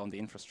requirement on the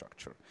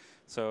infrastructure.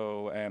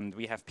 So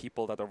we have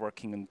people that are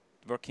working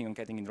on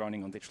getting it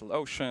running on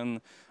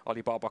DigitalOcean,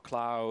 Alibaba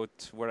Cloud,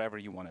 wherever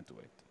you want to do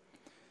it.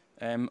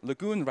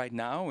 Lagoon right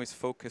now is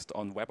focused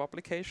on web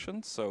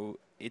applications, so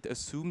it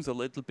assumes a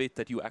little bit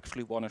that you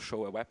actually want to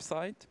show a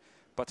website.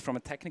 But from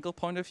a technical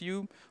point of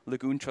view,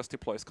 Lagoon just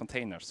deploys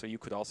containers. So you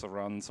could also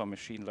run some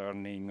machine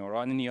learning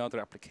or any other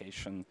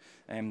application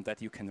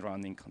that you can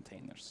run in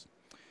containers.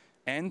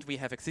 And we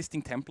have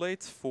existing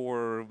templates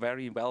for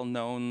very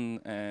well-known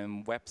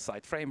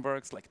website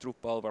frameworks like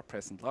Drupal,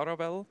 WordPress, and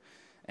Laravel.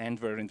 And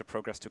we're in the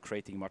progress to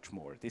creating much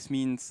more. This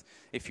means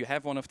if you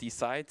have one of these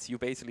sites, you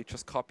basically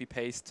just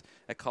copy-paste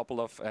a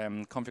couple of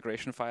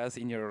configuration files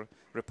in your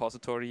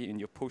repository, in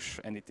your push,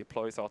 and it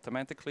deploys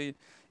automatically.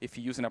 If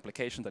you use an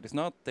application that is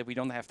not, that we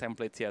don't have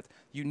templates yet,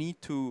 you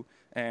need to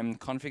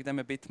configure them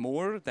a bit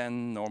more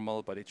than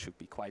normal, but it should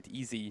be quite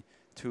easy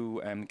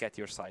to get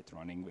your site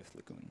running with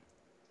Lagoon.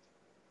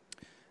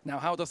 Now,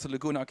 how does the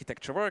Lagoon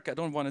architecture work? I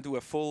don't want to do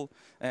a full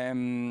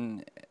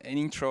an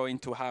intro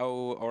into how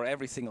or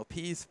every single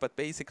piece, but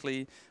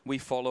basically we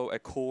follow a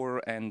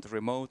core and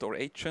remote or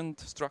agent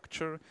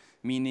structure,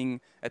 meaning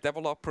a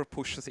developer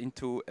pushes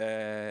into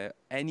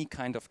any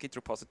kind of Git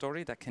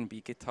repository. That can be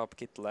GitHub,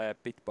 GitLab,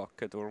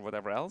 Bitbucket, or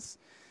whatever else.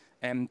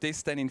 And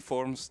this then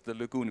informs the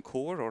Lagoon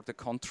core or the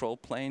control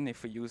plane,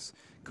 if we use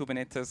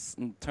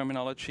Kubernetes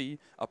terminology,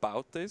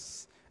 about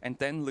this. And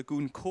then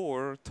Lagoon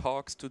core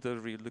talks to the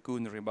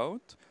Lagoon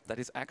remote that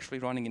is actually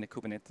running in a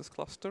Kubernetes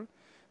cluster.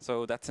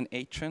 So that's an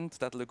agent,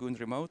 that Lagoon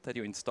remote that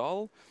you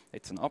install.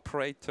 It's an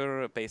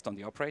operator based on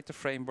the operator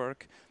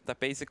framework that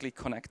basically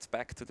connects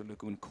back to the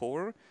Lagoon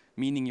core,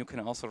 meaning you can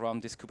also run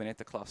this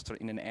Kubernetes cluster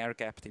in an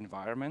air-gapped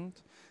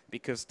environment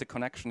because the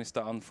connection is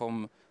done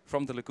from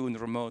the Lagoon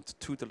remote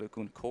to the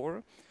Lagoon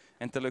core.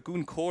 And the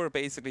Lagoon core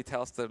basically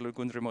tells the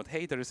Lagoon remote,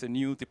 hey, there is a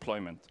new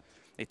deployment.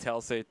 It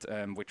tells it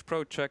which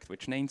project,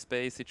 which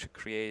namespace it should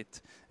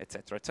create,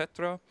 etc.,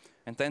 etc.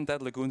 And then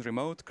that Lagoon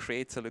remote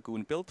creates a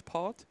Lagoon build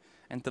pod,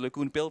 and the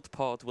Lagoon build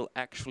pod will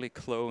actually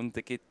clone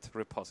the Git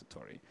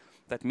repository.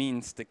 That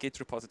means the Git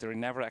repository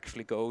never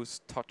actually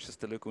touches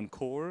the Lagoon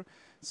core,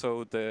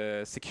 so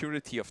the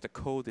security of the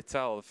code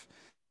itself .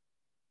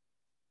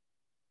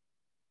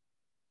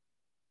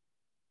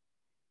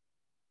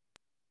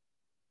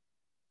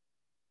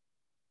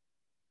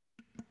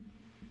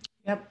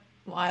 Yep,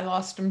 well, I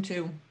lost him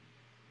too.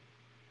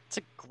 It's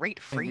a great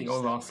I think freeze. we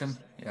all lost him.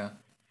 Yeah.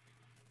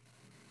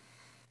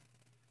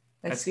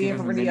 I Let's see give him a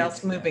everybody minute.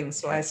 else moving, Yeah.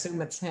 so I assume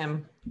it's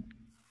him.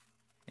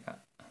 Yeah.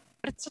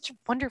 But it's such a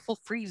wonderful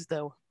freeze,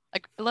 though.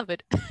 I love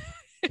it.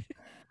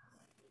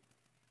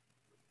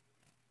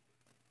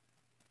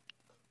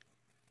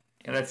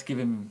 Yeah, let's give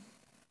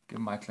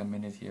Michael a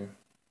minute here.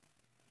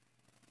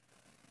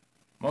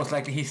 Most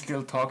likely he's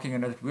still talking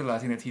and not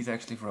realizing that he's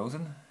actually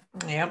frozen.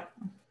 Yep.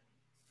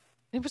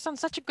 It was on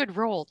such a good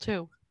roll,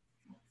 too.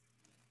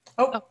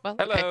 Oh, well,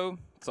 Hello.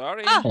 okay.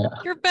 Sorry. Ah,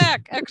 you're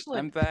back. Excellent.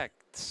 I'm back.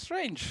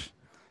 Strange.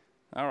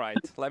 All right.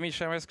 Let me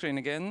share my screen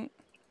again.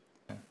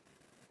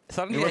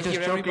 Suddenly You were I just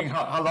hear joking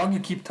everybody. how long you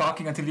keep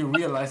talking until you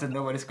realize that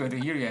nobody's going to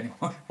hear you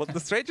anymore. Well,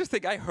 the strangest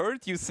thing, I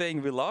heard you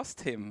saying we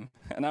lost him.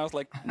 And I was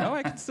like, no,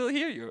 I can still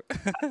hear you.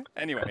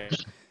 Anyway.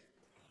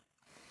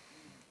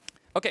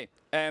 Okay.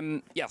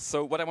 Yeah,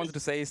 so what I wanted to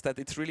say is that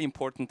it's really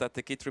important that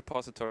the Git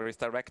repository is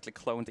directly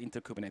cloned into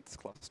Kubernetes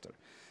cluster.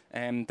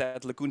 And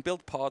that Lagoon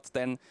build pod,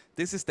 then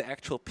this is the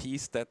actual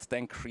piece that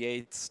then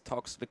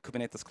talks to the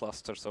Kubernetes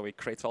cluster. So it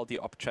creates all the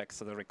objects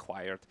that are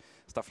required,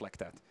 stuff like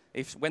that.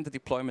 When the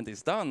deployment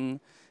is done,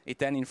 it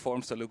then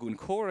informs the Lagoon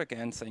core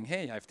again saying,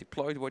 hey, I've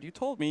deployed what you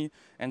told me.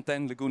 And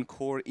then Lagoon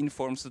core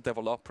informs the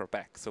developer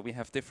back. So we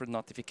have different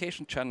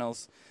notification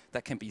channels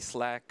that can be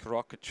Slack,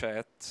 Rocket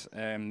Chat,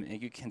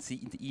 you can see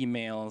in the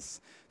emails,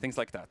 things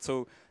like that.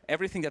 So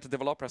everything that the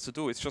developer has to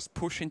do is just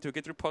push into a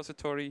Git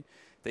repository.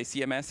 They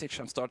see a message,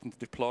 I'm starting to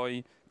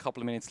deploy. A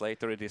couple of minutes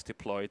later, it is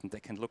deployed, and they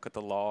can look at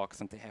the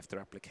logs, and they have their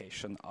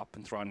application up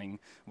and running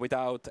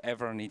without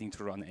ever needing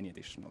to run any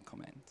additional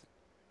command.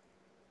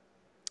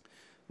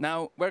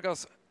 Now, where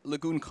does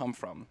Lagoon come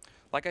from?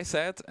 Like I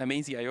said,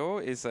 Amaze.io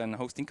is an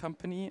hosting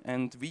company,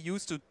 and we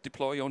used to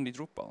deploy only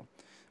Drupal.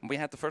 And we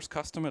had the first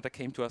customer that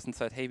came to us and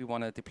said, hey, we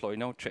want to deploy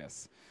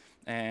Node.js.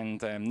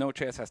 And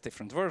Node.js has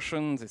different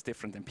versions, it's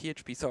different than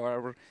PHP. So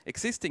our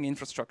existing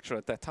infrastructure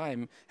at that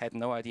time had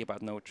no idea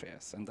about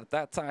Node.js. And at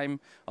that time,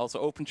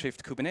 also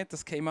OpenShift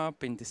Kubernetes came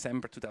up in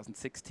December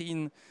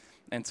 2016.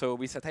 And so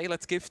we said, hey,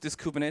 let's give this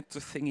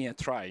Kubernetes thingy a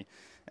try.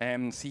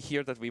 See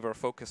here that we were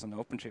focused on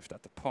OpenShift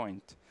at the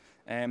point.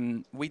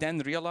 We then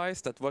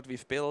realized that what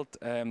we've built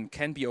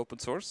can be open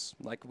source.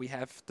 Like we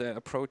have the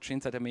approach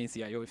inside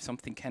Amaze.io, if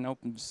something can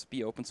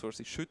be open source,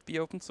 it should be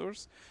open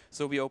source.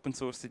 So we open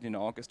sourced it in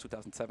August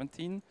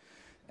 2017.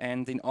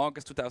 And in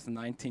August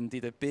 2019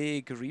 did a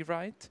big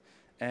rewrite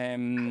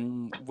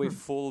with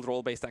full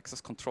role-based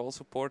access control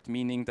support,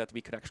 meaning that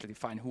we could actually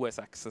define who has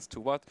access to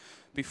what.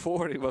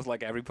 Before it was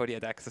like everybody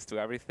had access to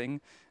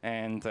everything.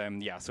 And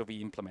yeah, so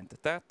we implemented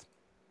that.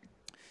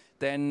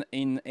 Then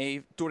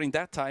during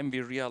that time,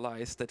 we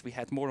realized that we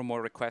had more and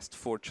more requests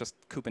for just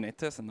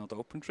Kubernetes and not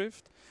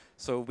OpenShift.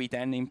 So we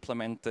then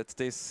implemented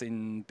this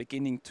in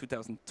beginning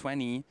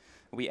 2020.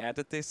 We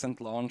added this and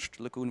launched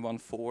Lagoon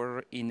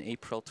 1.4 in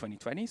April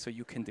 2020. So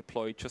you can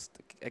deploy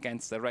just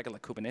against the regular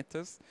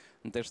Kubernetes.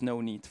 And there's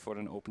no need for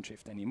an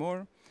OpenShift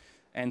anymore.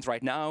 And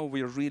right now,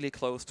 we're really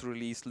close to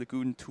release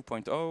Lagoon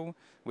 2.0,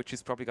 which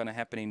is probably going to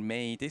happen in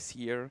May this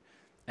year.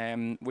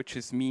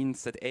 Which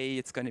means that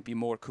it's going to be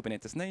more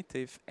Kubernetes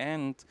native,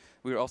 and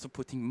we're also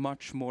putting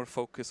much more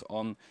focus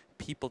on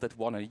people that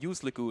want to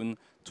use Lagoon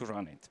to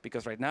run it.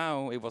 Because right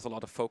now, it was a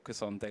lot of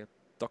focus on the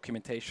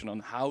documentation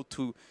on how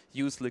to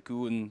use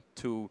Lagoon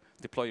to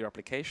deploy your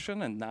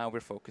application, and now we're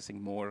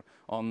focusing more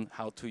on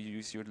how to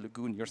use your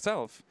Lagoon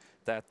yourself,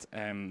 that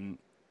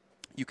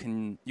you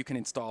can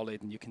install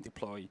it and you can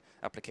deploy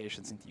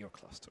applications into your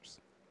clusters.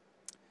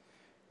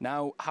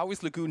 Now, how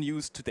is Lagoon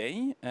used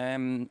today?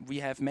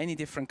 We have many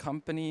different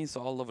companies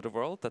all over the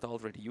world that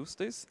already use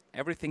this.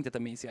 Everything that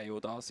Amaze.io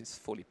does is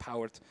fully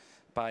powered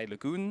by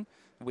Lagoon.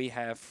 We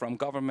have from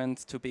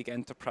governments to big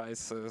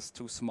enterprises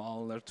to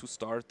smaller, to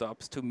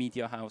startups, to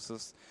media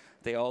houses.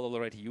 They all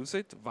already use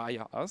it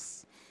via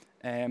us.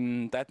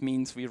 That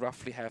means we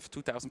roughly have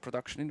 2,000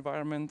 production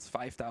environments,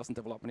 5,000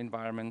 development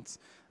environments,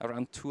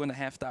 around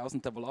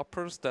 2,500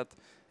 developers that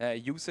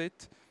use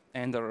it,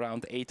 and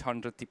around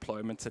 800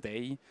 deployments a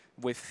day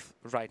with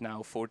right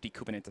now 40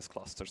 Kubernetes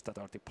clusters that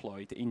are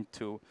deployed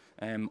into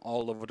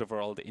all over the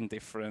world in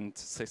different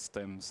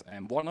systems.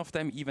 One of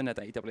them even at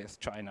AWS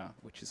China,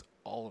 which is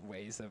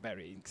always a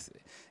very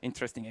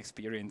interesting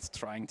experience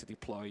trying to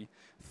deploy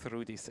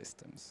through these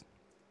systems.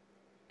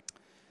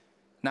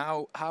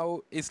 Now,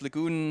 how is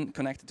Lagoon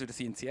connected to the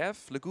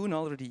CNCF? Lagoon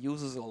already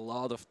uses a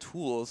lot of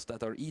tools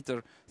that are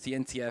either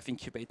CNCF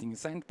incubating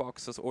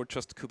sandboxes or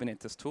just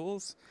Kubernetes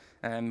tools.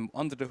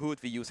 Under the hood,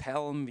 we use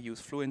Helm, we use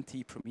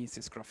Fluentd,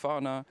 Prometheus,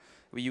 Grafana.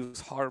 We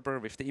use Harbor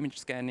with the image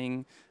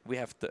scanning. We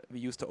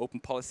use the Open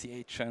Policy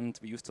Agent.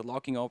 We use the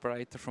logging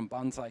operator from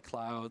Banzai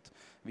Cloud.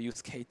 We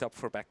use KTUP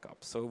for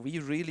backup. So we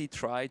really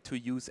try to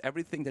use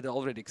everything that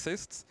already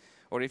exists,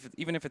 or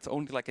even if it's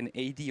only like an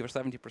 80 or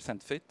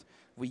 70% fit,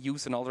 we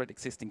use an already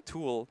existing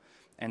tool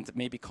and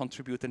maybe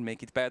contribute and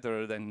make it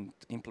better than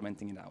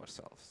implementing it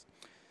ourselves.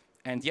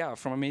 And yeah,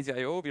 from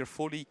Amaze.io, we're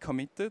fully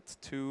committed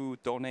to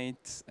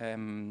donate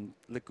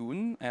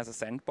Lagoon as a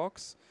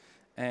sandbox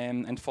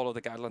and follow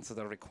the guidelines that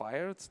are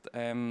required.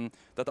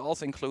 That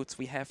also includes,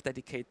 we have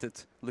dedicated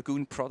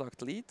Lagoon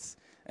product leads.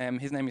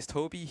 His name is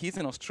Toby. He's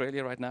in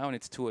Australia right now, and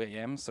it's 2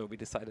 a.m., so we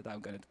decided I'm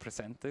going to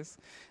present this.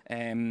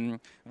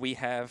 We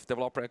have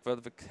developer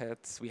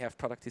advocates, we have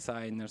product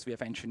designers, we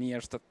have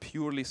engineers that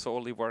purely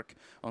solely work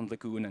on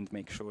Lagoon and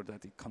make sure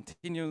that it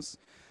continues.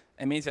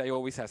 Amaze.io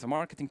always has a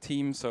marketing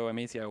team, so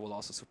Amaze.io will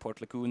also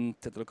support Lagoon,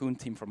 the Lagoon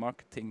team for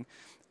marketing.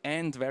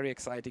 And very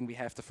exciting, we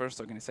have the first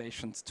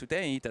organizations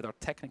today that are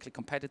technically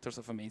competitors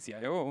of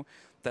Amaze.io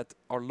that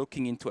are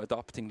looking into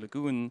adopting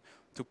Lagoon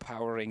to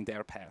powering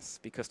their PaaS,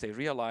 because they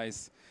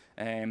realize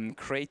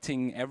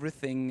creating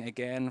everything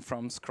again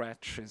from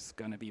scratch is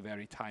going to be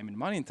very time and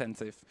money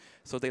intensive.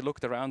 So they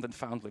looked around and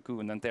found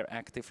Lagoon, and they're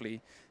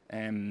actively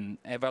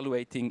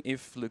evaluating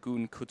if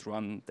Lagoon could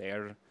run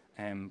their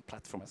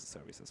platform as a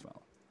service as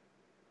well.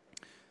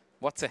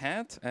 What's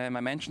ahead? I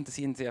mentioned the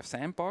CNCF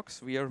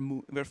sandbox.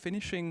 We're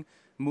finishing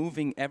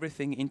moving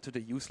everything into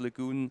the Use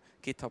Lagoon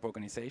GitHub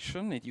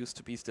organization. It used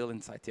to be still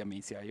inside the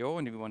Amaze.io,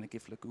 and we want to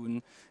give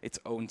Lagoon its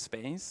own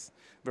space.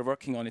 We're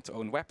working on its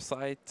own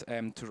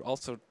website to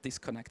also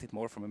disconnect it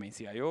more from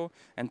Amaze.io,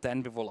 and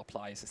then we will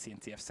apply as a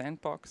CNCF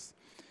sandbox.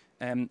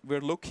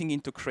 We're looking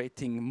into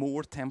creating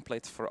more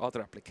templates for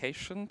other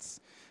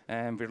applications.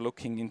 We're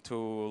looking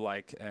into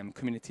like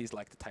communities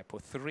like the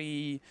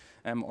Typo3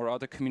 or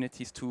other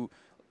communities to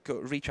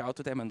reach out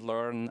to them and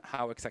learn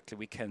how exactly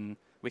we can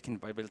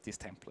build these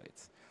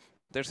templates.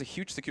 There's a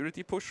huge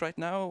security push right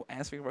now.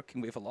 As we're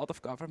working with a lot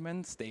of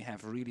governments, they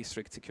have really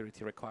strict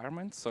security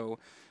requirements. So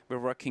we're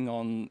working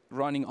on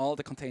running all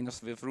the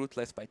containers with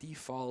rootless by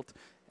default,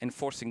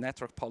 enforcing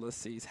network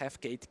policies, have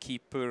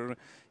gatekeeper,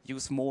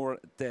 use more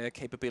the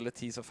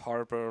capabilities of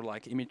Harbor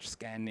like image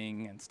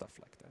scanning and stuff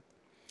like that.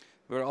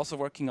 We're also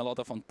working a lot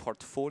on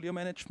portfolio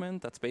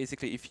management. That's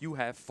basically if you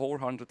have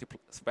 400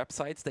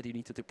 websites that you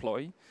need to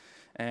deploy,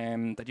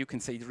 that you can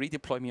say,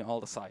 redeploy me all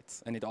the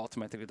sites, and it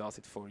automatically does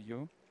it for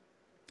you.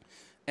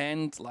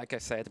 And like I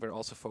said, we're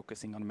also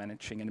focusing on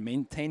managing and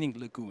maintaining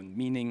Lagoon,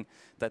 meaning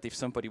that if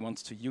somebody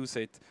wants to use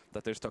it,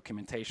 that there's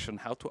documentation,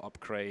 how to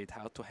upgrade,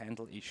 how to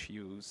handle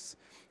issues,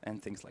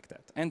 and things like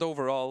that. And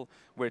overall,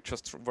 we're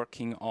just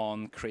working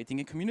on creating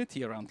a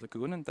community around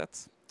Lagoon, and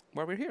that's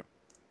why we're here.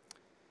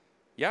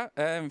 Yeah,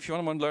 if you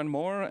want to learn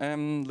more,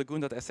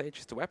 lagoon.sh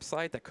is the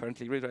website that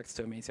currently redirects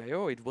to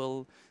Amaze.io. It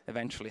will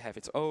eventually have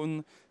its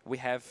own. We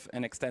have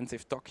an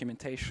extensive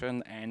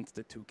documentation and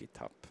the 2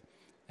 GitHub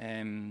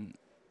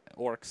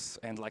orgs,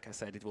 and like I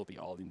said, it will be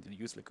all in the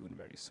Use Lagoon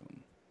very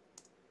soon.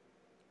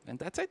 And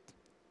that's it.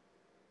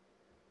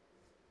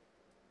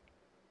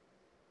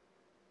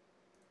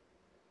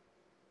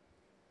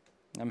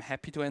 I'm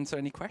happy to answer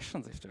any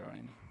questions if there are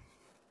any.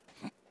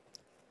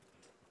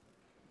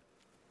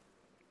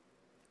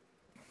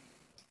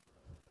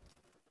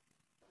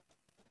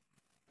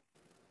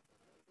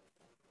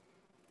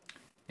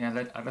 Yeah,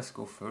 let others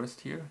go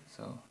first here.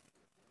 So.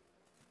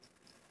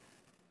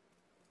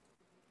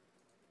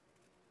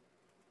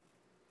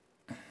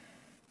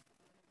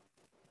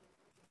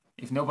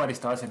 If nobody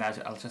starts, then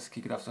I'll just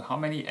kick it off. So how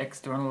many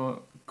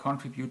external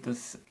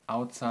contributors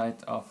outside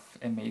of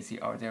Amaze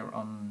are there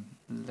on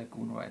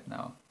Lagoon right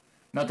now?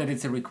 Not that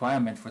it's a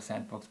requirement for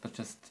Sandbox, but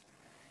just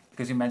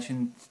because you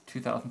mentioned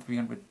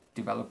 2,300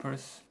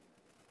 developers.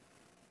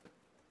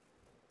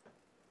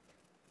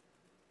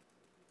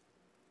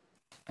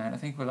 And I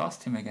think we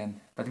lost him again.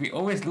 But we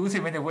always lose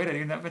him in a way that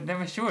you're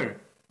never sure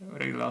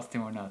whether you lost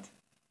him or not.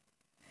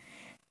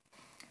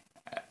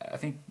 I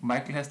think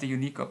Michael has the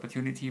unique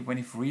opportunity when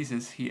he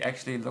freezes, he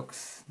actually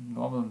looks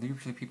normal.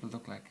 Usually people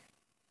look like.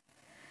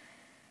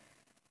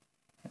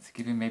 Let's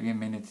give him maybe a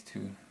minute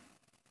to.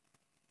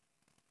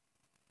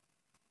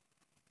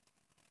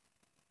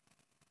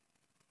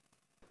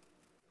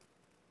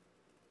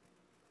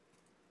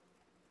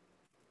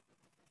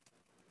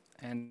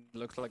 And it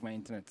looks like my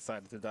internet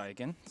decided to die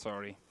again.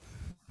 Sorry.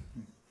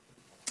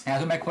 Yeah,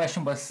 so my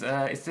question was,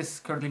 is this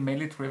currently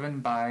mainly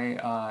driven by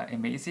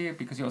Amaze?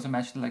 Because you also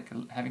mentioned like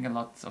having a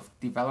lot of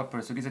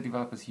developers. So these are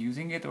developers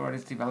using it, or are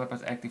these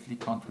developers actively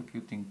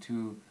contributing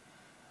to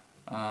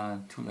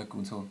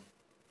Lagoon? So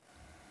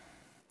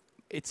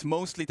it's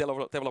mostly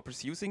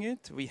developers using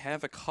it. We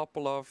have a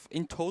couple of,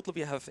 in total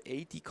we have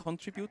 80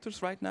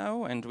 contributors right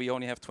now, and we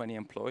only have 20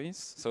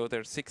 employees. So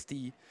there are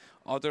 60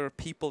 other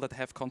people that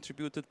have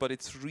contributed, but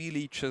it's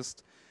really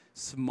just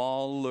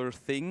smaller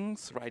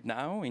things right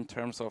now in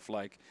terms of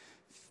like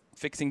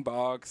fixing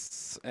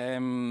bugs,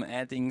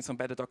 adding some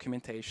better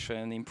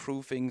documentation,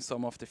 improving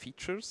some of the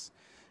features.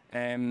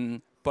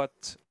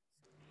 But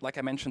like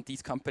I mentioned,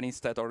 these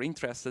companies that are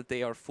interested,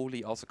 they are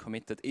fully also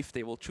committed. If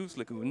they will choose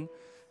Lagoon,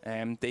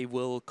 they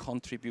will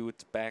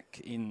contribute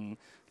back in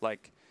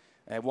like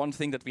one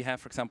thing that we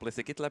have, for example, is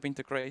the GitLab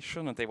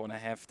integration, and they want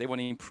to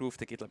improve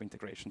the GitLab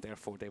integration.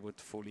 Therefore, they would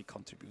fully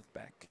contribute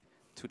back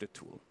to the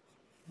tool.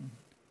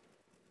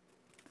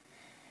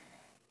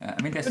 I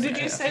mean, who did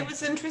you say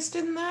was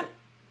interested in that?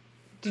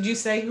 Did you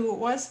say who it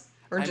was?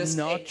 Or I'm just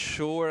not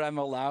sure I'm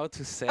allowed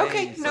to say.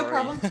 Okay, no sorry.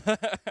 problem.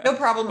 No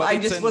problem. I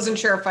just wasn't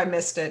sure if I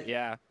missed it.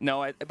 Yeah,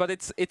 no, but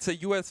it's a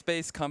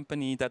US-based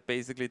company that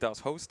basically does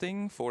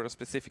hosting for a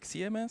specific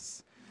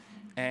CMS,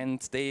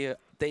 and they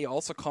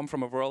also come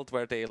from a world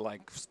where they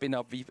like spin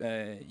up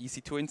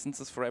EC2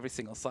 instances for every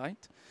single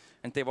site,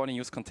 and they want to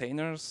use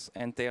containers,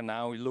 and they are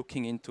now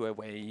looking into a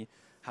way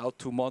how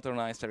to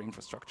modernize their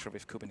infrastructure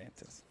with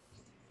Kubernetes.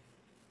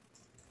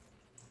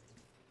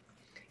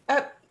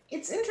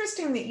 It's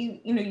interesting that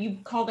you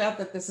called out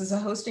that this is a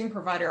hosting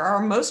provider. Are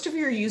most of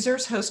your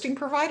users hosting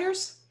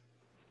providers?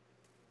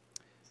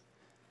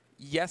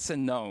 Yes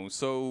and no.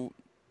 So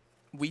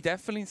we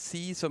definitely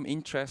see some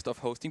interest of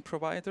hosting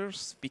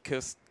providers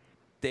because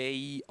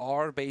they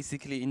are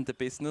basically in the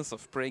business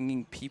of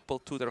bringing people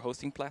to their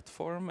hosting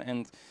platform,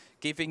 and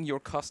giving your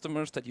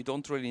customers that you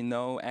don't really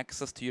know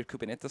access to your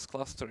Kubernetes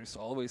cluster is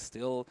always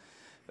still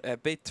a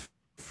bit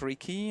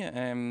freaky,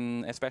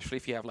 especially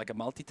if you have like a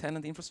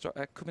multi-tenant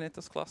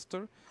Kubernetes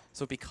cluster.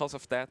 So because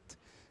of that,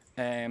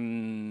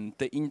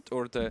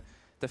 the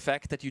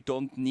fact that you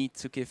don't need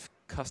to give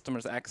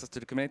customers access to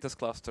the Kubernetes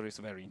cluster is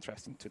very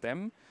interesting to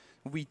them.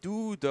 We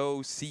do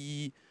though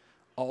see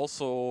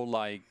also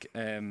like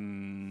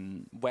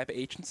web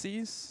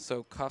agencies,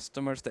 so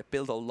customers that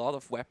build a lot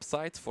of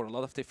websites for a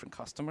lot of different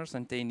customers,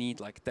 and they need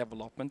like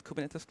development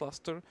Kubernetes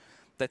cluster,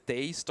 that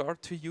they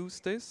start to use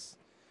this,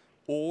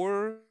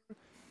 or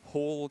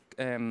whole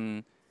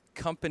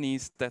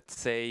companies that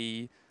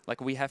say, like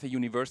we have a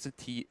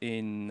university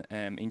in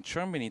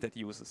Germany that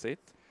uses it,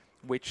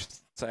 which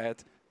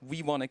said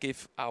we want to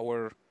give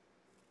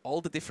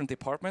all the different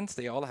departments,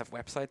 they all have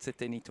websites that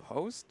they need to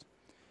host,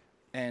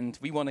 and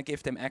we want to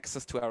give them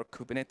access to our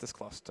Kubernetes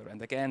cluster.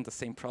 And again, the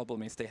same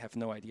problem is they have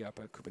no idea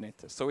about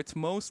Kubernetes. So it's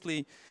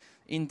mostly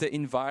in the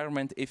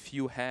environment if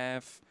you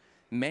have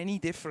many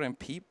different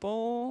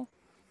people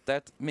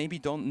that maybe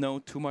don't know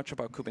too much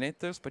about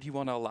Kubernetes, but you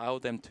want to allow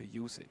them to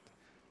use it.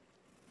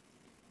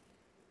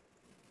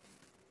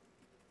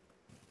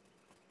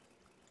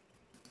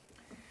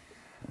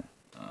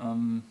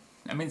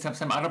 I mean,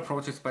 some other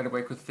projects, by the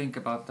way, could think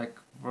about like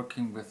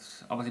working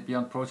with, obviously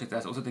beyond project,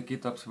 there's also the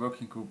GitOps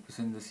working group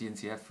within the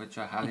CNCF, which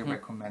I highly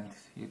recommend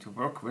you to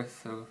work with.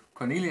 So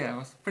Cornelia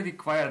was pretty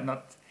quiet,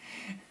 not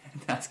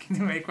asking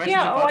too many questions.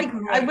 Yeah,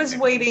 I was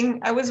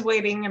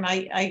waiting, and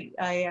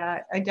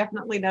I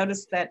definitely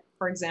noticed that,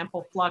 for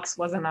example, Flux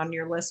wasn't on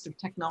your list of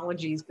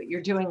technologies, but you're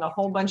doing a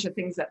whole bunch of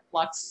things that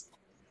Flux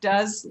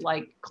does,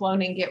 like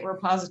cloning Git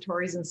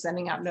repositories and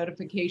sending out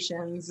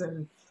notifications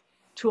and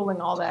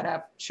tooling all that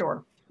up.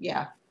 Sure.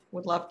 Yeah,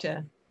 would love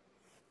to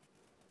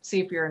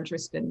see if you're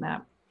interested in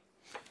that.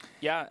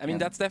 Yeah, I mean,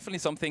 that's definitely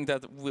something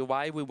that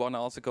why we want to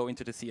also go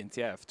into the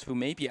CNCF, to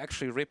maybe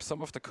actually rip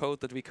some of the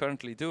code that we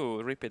currently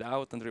do, rip it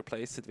out and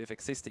replace it with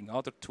existing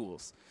other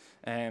tools.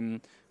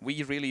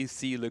 We really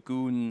see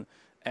Lagoon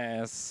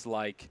as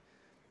like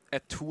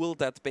a tool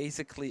that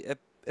basically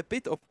a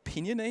bit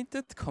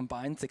opinionated,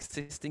 combines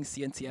existing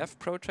CNCF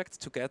projects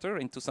together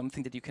into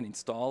something that you can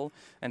install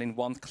and in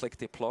one-click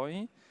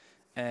deploy.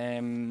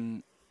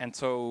 And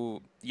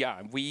so,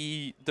 yeah,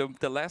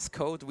 the less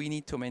code we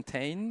need to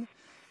maintain,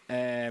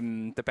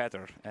 the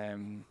better.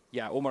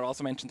 Yeah, Omar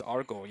also mentioned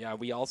Argo. Yeah,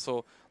 we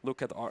also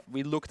looked at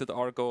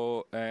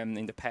Argo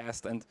in the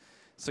past, and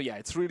so yeah,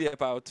 it's really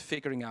about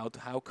figuring out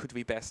how could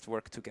we best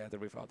work together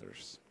with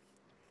others.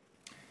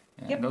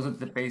 Yeah, those are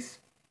the base.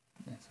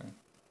 Yeah, sorry.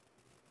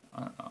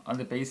 On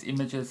the base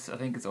images, I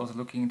think it's also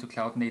looking into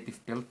cloud native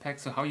build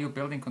packs. So how are you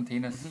building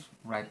containers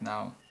right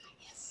now?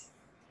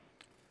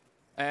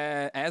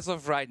 As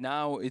of right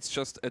now, it's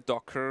just a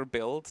Docker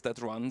build that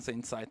runs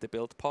inside the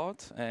build pod,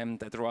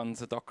 that runs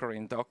a Docker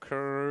in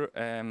Docker.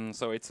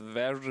 So it's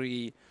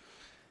very,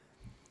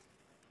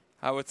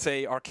 I would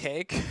say,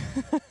 archaic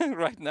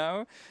right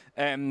now.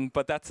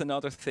 But that's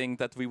another thing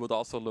that we would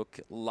also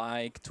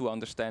like to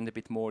understand a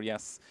bit more,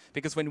 yes.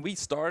 Because when we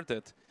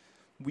started,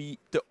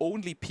 the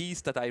only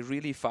piece that I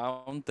really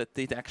found that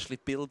did actually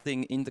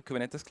building in the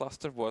Kubernetes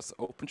cluster was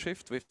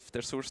OpenShift with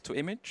their source to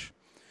image.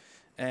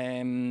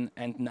 And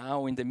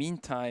now in the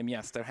meantime,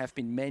 yes, there have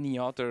been many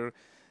other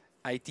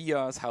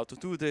ideas how to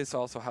do this,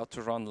 also how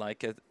to run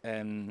like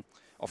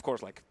of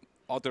course, like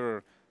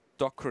other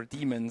Docker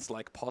daemons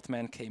like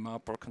Podman came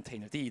up or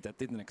Containerd that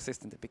didn't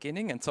exist in the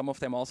beginning. And some of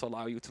them also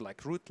allow you to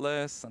like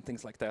rootless and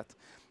things like that.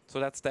 So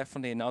that's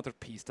definitely another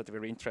piece that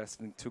we're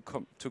interested in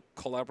to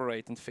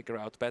collaborate and figure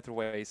out better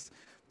ways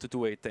to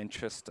do it than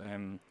just,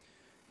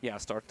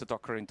 start the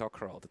Docker in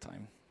Docker all the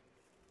time.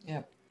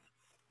 Yeah.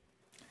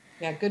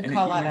 Yeah, good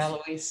call out,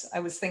 Alois.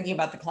 I was thinking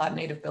about the cloud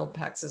native build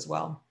packs as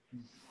well.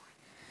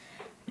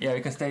 Yeah,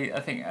 because I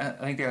think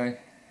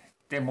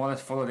they more or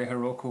less follow the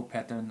Heroku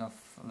pattern of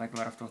like a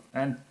lot of those,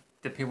 and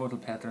the pivotal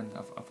pattern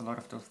of a lot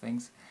of those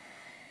things.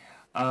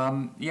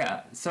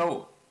 Yeah.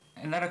 So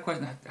another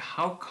question: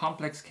 how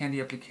complex can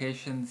the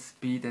applications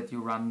be that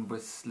you run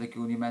with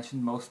Lagoon? You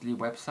mentioned mostly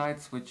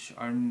websites, which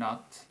are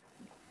not,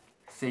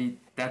 say,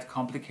 that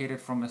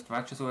complicated from a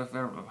structure. So if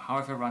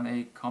I run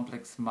a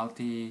complex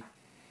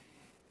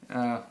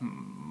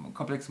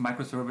complex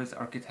microservice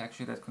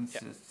architecture that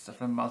consists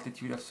of a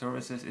multitude of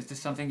services. Is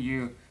this something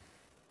you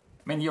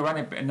run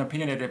an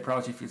opinionated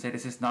approach if you say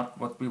this is not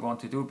what we want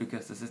to do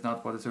because this is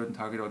not what a certain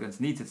target audience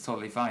needs, it's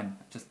totally fine.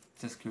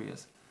 Just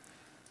curious.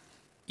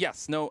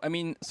 Yes, no, I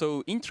mean,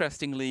 so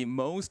interestingly,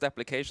 most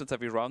applications that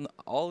we run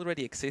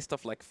already exist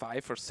of like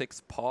 5 or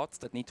 6 pods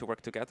that need to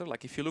work together.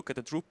 Like if you look at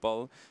a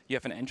Drupal, you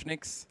have an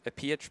Nginx, a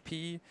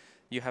PHP,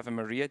 you have a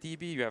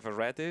MariaDB, you have a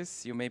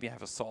Redis, you maybe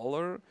have a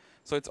Solr.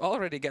 So it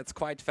already gets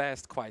quite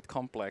fast, quite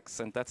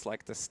complex. And that's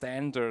like the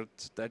standard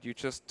that you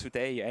just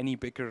today, any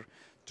bigger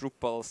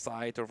Drupal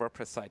site or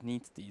WordPress site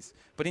needs these.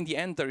 But in the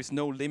end, there is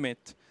no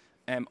limit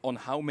on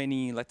how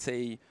many, let's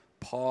say,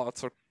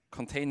 pods or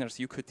containers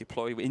you could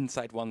deploy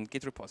inside one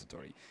Git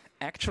repository.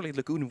 Actually,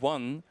 Lagoon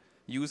 1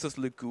 uses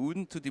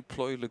Lagoon to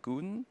deploy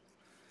Lagoon.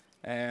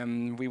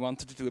 We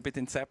wanted to do a bit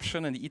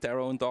inception and eat our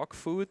own dog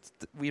food.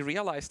 We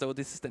realized, though,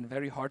 this is then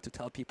very hard to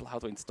tell people how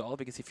to install,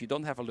 because if you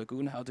don't have a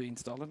Lagoon, how do you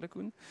install a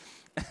Lagoon?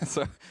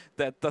 So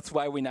that's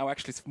why we now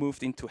actually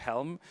moved into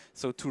Helm.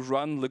 So to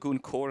run Lagoon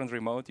core and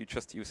remote, you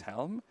just use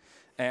Helm.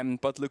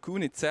 But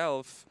Lagoon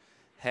itself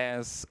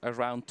has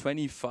around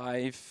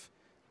 25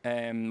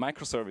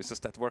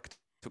 microservices that work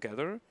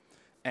together,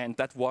 and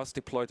that was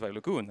deployed by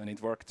Lagoon, and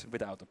it worked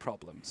without a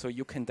problem. So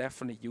you can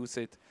definitely use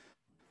it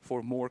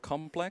for more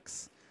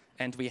complex.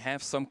 And we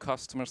have some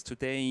customers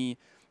today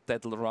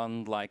that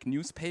run like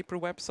newspaper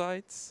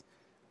websites,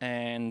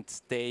 and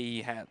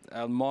they had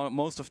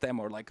most of them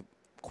are like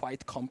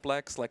quite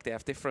complex. Like they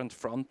have different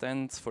front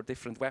ends for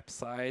different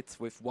websites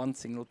with one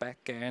single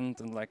backend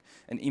and like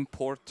an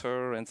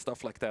importer and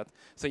stuff like that.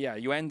 So yeah,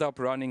 you end up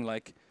running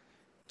like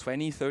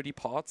 20, 30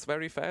 pods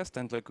very fast,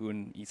 and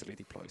Lagoon easily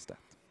deploys that.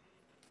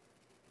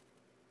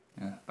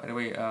 Yeah. By the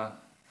way,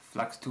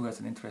 Flux 2 has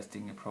an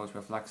interesting approach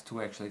where Flux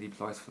 2 actually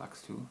deploys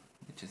Flux 2,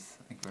 which is,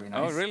 I think, very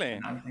nice. Oh, really?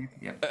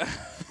 Yep.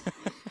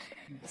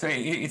 So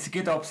it's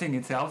GitOpsing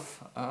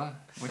itself,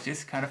 which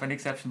is kind of an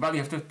exception. But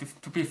you have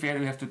to be fair,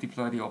 you have to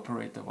deploy the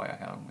operator via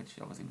Helm, which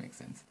obviously makes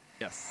sense.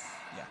 Yes.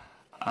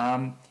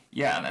 Yeah.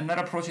 Yeah.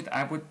 Another project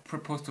I would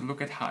propose to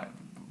look at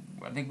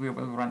I think we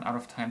will run out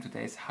of time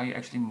today, is how you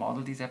actually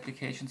model these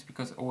applications,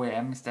 because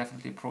OAM is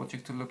definitely a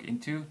project to look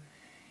into.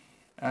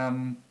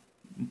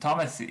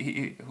 Thomas,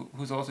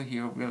 who's also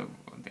here, will,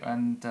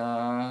 and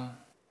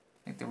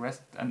like the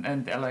rest,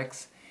 and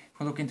Alex,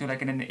 will look into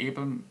like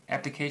an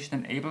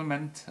application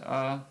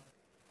enablement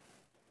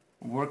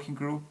working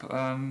group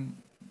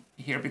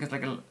here, because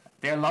like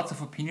there are lots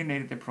of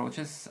opinionated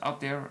approaches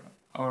out there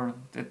or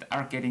that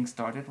are getting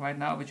started right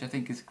now, which I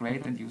think is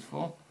great and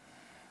useful.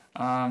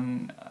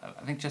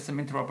 I think just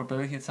some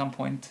interoperability at some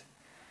point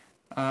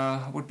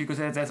would be, because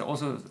there's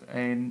also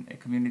a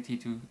community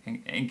to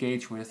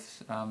engage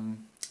with.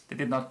 They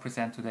did not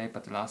present today,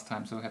 but the last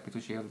time, so happy to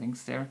share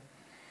links there.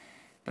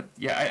 But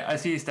yeah, I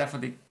see it's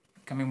definitely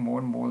coming more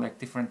and more like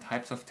different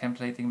types of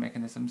templating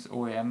mechanisms.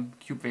 OAM,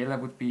 kubevela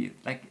would be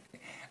like,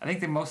 I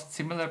think the most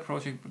similar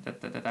project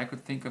that I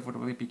could think of would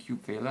really be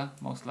kubevela,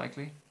 most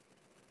likely,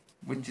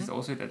 which is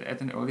also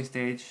at an early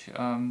stage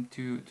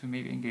to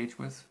maybe engage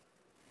with.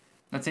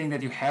 Not saying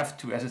that you have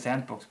to as a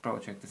sandbox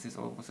project. This is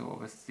also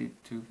obviously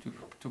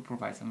to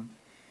provide some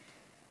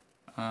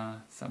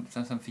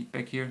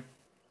feedback here.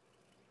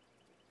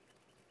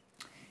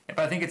 Yeah,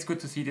 but I think it's good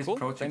to see this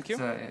project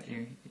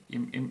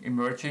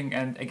emerging,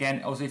 and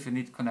again, also if you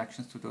need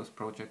connections to those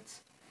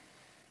projects,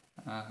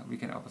 we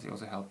can obviously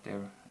also help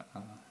there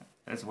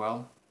as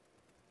well.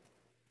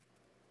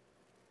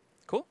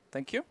 Cool,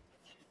 thank you.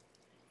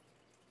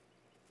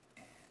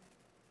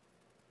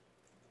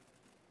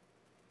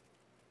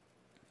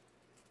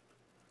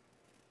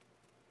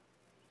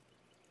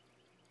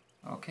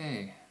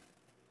 Okay.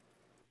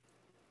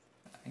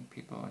 I think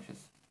people are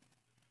just...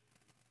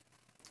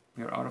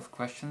 We're out of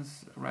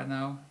questions right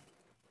now.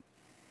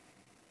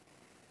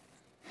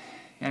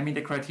 Yeah, I mean,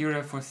 the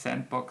criteria for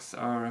Sandbox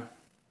are,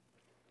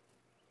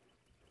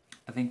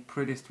 I think,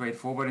 pretty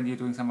straightforward, and you're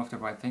doing some of the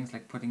right things,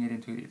 like putting it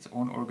into its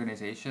own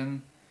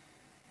organization.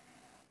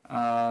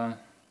 Right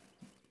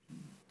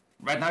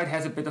now it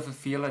has a bit of a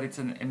feel that it's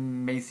an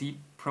MAC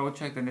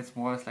project, and it's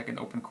more like an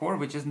open core,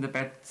 which isn't a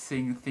bad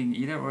thing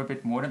either, or a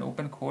bit more than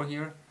open core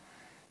here.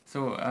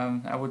 So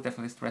I would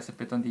definitely stress a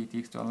bit on the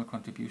external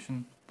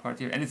contribution part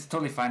here, and it's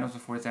totally fine also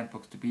for a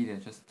Sandbox to be there.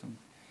 Just to,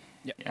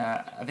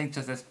 I think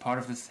just as part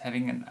of this,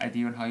 having an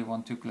idea on how you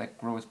want to like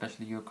grow,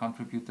 especially your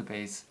contributor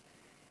base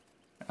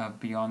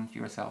beyond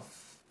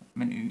yourself. I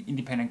mean,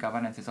 independent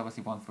governance is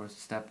obviously one first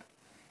step,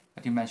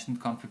 but you mentioned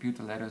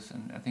contributor letters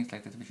and things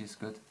like that, which is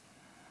good.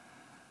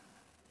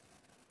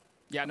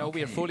 Yeah, no,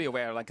 we are fully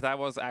aware. Like that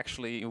was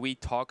actually, we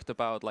talked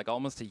about like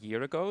almost a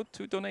year ago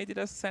to donate it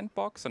as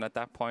Sandbox, and at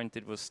that point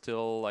it was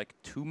still like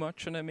too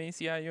much an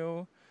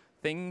Amaze.io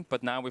thing.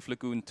 But now with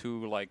Lagoon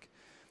 2, like,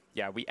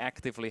 yeah, we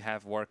actively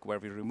have work where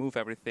we remove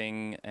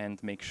everything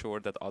and make sure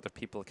that other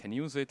people can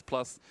use it.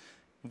 Plus,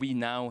 we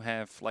now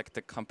have like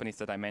the companies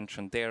that I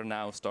mentioned, they're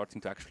now starting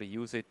to actually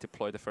use it,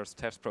 deploy the first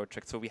test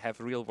project. So we have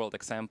real world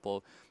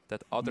example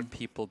that other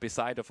people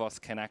beside of us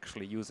can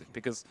actually use it,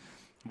 because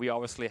we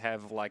obviously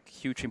have like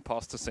huge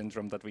imposter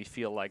syndrome that we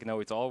feel like, no,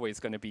 it's always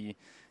going to be,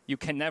 you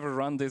can never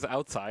run this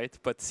outside,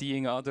 but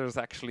seeing others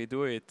actually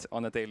do it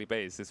on a daily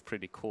basis is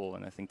pretty cool.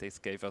 And I think this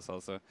gave us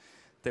also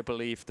the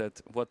belief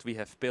that what we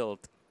have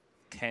built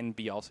can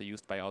be also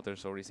used by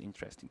others or is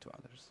interesting to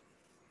others.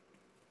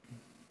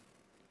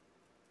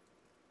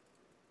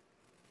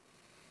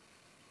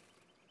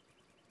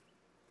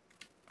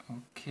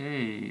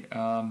 Okay,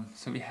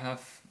 so we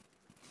have,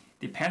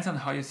 depends on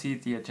how you see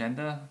the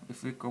agenda.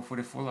 If we go for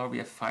the full hour, we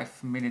have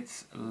 5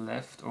 minutes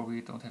left, or we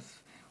don't have,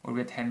 or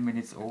we're 10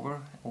 minutes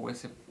over.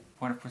 Always a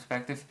point of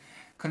perspective.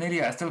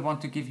 Cornelia, I still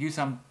want to give you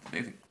some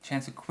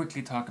chance to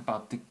quickly talk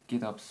about the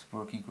GitOps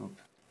working group.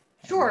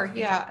 Sure,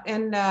 yeah,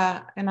 and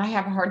I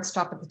have a hard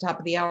stop at the top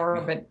of the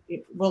hour, but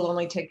it will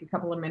only take a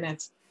couple of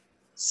minutes.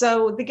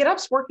 So the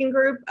GitOps working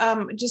group,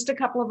 just a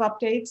couple of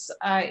updates.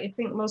 I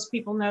think most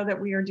people know that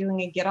we are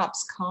doing a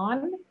GitOps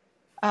Con.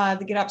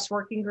 The GitOps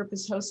working group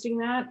is hosting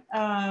that,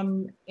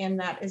 and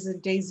that is a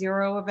day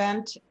 0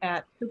 event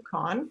at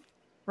KubeCon,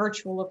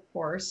 virtual, of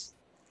course.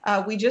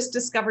 We just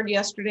discovered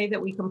yesterday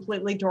that we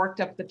completely dorked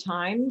up the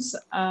times,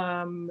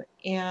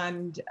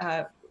 and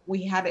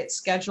we had it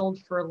scheduled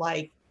for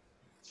like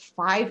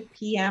 5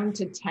 p.m.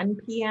 to 10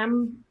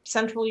 p.m.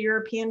 Central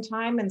European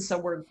time, and so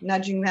we're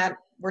nudging that.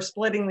 We're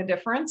splitting the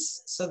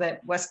difference so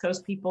that West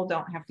Coast people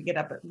don't have to get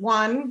up at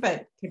 1,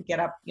 but could get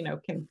up,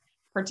 can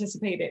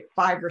participate at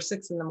 5 or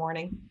 6 in the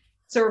morning.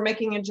 So we're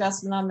making an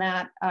adjustment on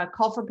that.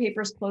 Call for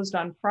papers closed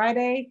on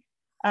Friday.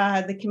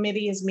 The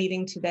committee is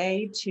meeting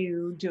today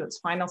to do its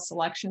final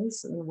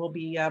selections, and we'll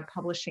be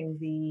publishing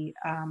the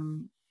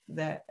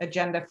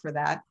agenda for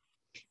that.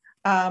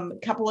 A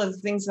couple of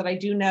things that I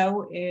do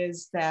know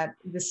is that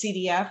the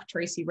CDF,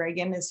 Tracy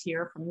Reagan is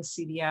here from the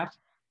CDF.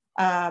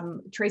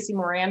 Tracy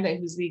Miranda,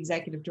 who's the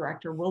executive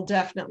director, will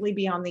definitely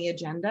be on the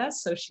agenda.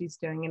 So she's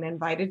doing an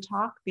invited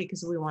talk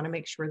because we want to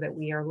make sure that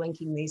we are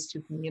linking these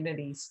two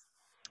communities.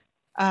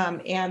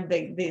 And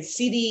the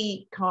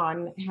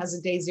CDCon has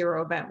a day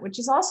 0 event, which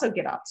is also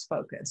GitOps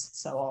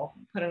focused. So I'll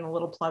put in a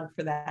little plug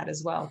for that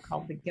as well,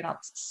 called the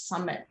GitOps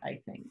Summit,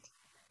 I think.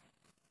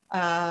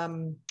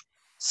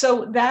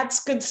 So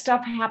that's good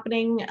stuff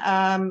happening.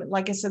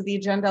 Like I said, the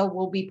agenda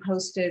will be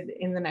posted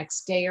in the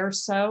next day or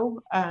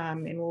so,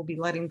 and we'll be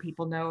letting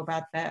people know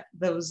about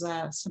those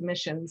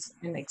submissions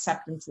and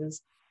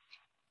acceptances.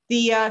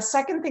 The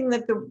second thing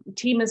that the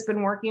team has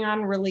been working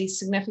on really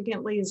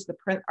significantly is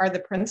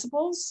the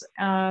principles.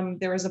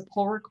 There is a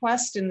pull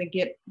request in the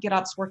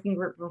GitOps working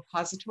group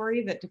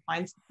repository that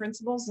defines the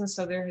principles, and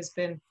so there has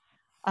been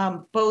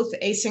both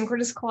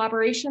asynchronous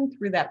collaboration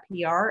through that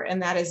PR, and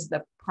that is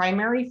the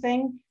primary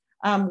thing.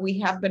 We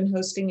have been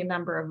hosting a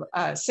number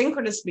of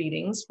synchronous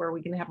meetings where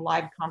we can have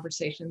live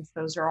conversations.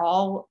 Those are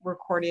all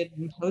recorded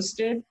and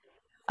posted.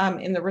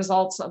 And the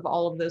results of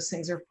all of those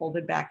things are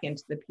folded back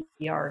into the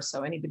PR.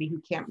 So anybody who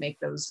can't make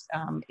those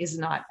is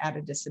not at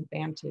a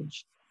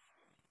disadvantage.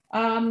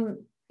 And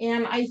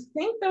I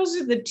think those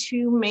are the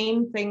two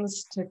main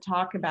things to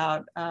talk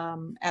about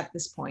at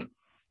this point.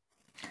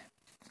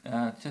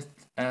 Just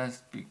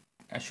as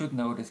I should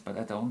know this, but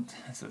I don't,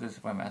 so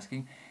that's why I'm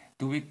asking.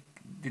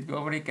 Did we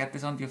already get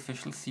this on the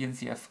official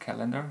CNCF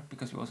calendar?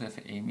 Because we also have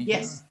Amy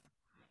yes.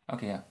 here.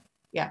 Okay, yeah.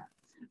 Yeah.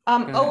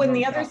 Oh, and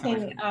the other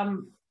thing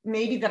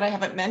maybe that I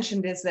haven't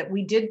mentioned is that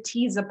we did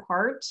tease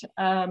apart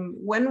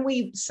when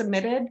we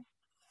submitted,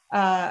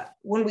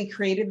 when we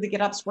created the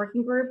GitOps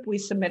working group, we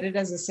submitted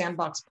as a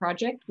sandbox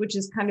project, which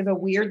is kind of a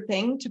weird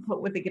thing to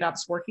put with the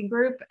GitOps working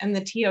group. And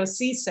the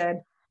TOC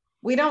said,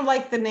 we don't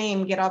like the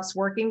name GitOps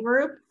working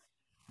group,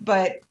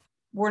 but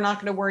we're not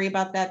going to worry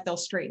about that. They'll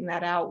straighten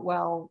that out.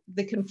 Well,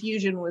 the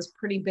confusion was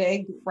pretty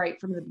big right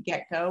from the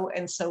get-go.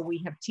 And so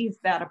we have teased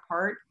that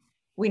apart.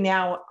 We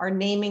now are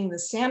naming the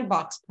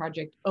sandbox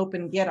project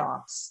Open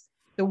GitOps.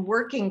 The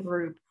working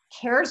group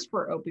cares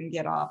for Open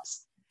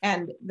GitOps.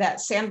 And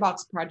that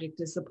sandbox project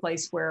is the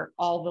place where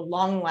all the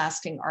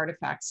long-lasting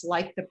artifacts,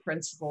 like the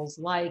principles,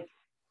 like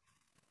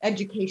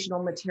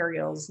educational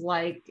materials,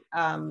 like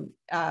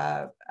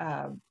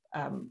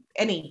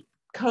any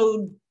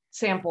code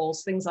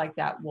samples, things like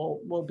that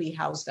will be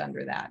housed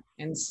under that.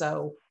 And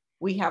so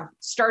we have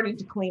started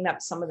to clean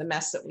up some of the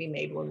mess that we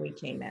made when we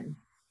came in.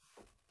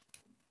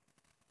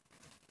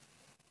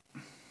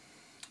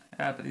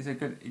 Yeah, but these are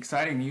good,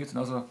 exciting news, and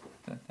also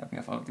having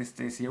all these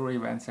day zero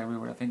events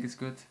everywhere, I think is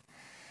good.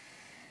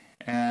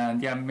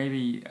 And yeah,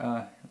 maybe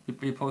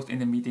we post in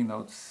the meeting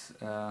notes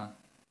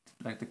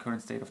like the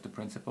current state of the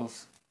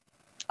principles.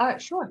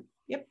 Sure.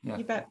 Yep. Yeah.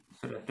 You bet.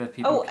 So that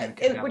people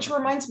which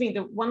reminds me,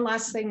 the one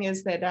last thing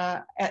is that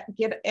at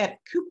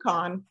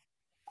KubeCon,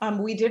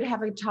 we did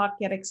have a talk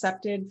get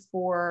accepted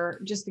for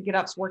just the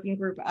GitOps working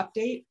group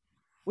update,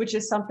 which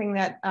is something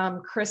that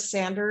Chris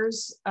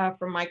Sanders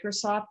from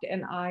Microsoft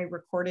and I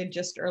recorded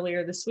just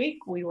earlier this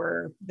week. We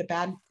were the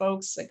bad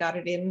folks that got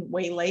it in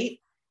way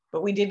late,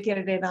 but we did get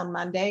it in on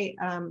Monday.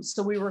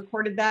 So we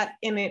recorded that,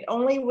 and it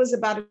only was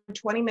about a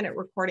 20-minute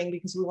recording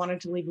because we wanted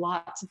to leave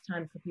lots of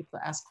time for people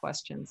to ask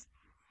questions.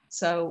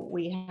 So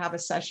we have a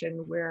session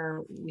where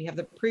we have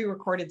the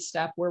pre-recorded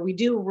stuff where we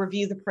do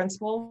review the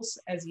principles,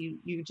 as you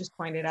just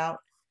pointed out,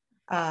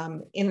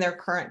 in their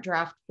current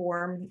draft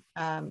form,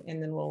 and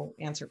then we'll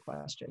answer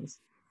questions.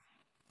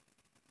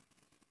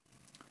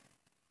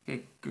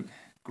 Okay, good,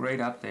 great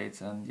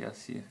updates, and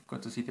yes,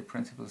 good to see the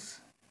principles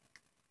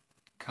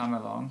come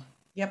along.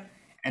 Yep.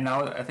 And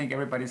now I think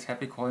everybody's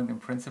happy calling them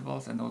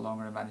principles and no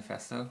longer a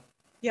manifesto.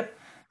 Yep.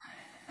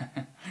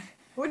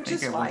 Which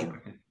is fine.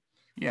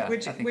 Yeah,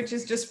 which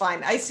is just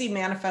fine. I see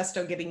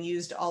manifesto getting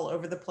used all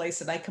over the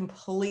place, and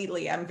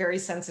I'm very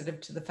sensitive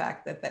to the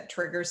fact that that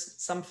triggers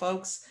some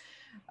folks.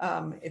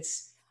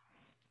 It's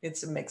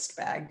a mixed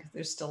bag.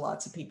 There's still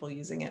lots of people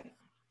using it.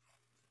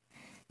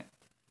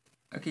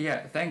 Okay,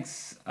 yeah,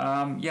 thanks.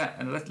 Yeah,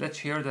 and let's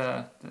share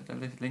the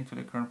link to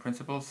the current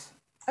principles.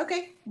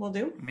 Okay, we'll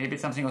do. Maybe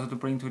it's something also to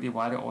bring to the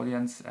wider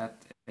audience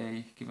at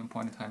a given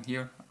point in time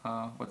here,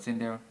 what's in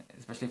there,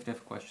 especially if they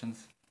have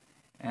questions.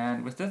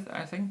 And with this,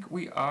 I think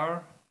we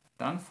are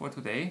done for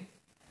today.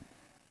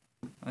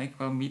 I think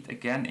we'll meet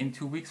again in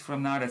 2 weeks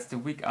from now. That's the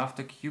week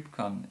after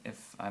KubeCon,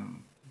 if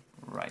I'm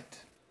right.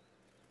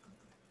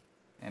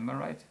 Am I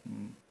right?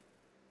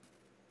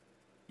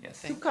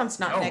 Yes. KubeCon's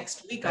not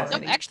next week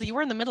already. No, actually, you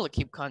were in the middle of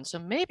KubeCon, so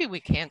maybe we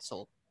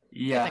cancel.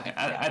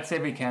 Yeah, I'd say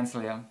we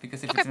cancel, yeah.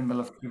 Because if it's in the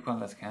middle of KubeCon,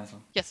 let's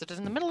cancel. Yes, it is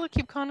in the middle of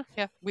KubeCon.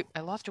 Yeah,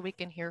 I lost a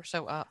week in here,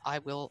 so I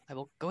will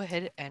go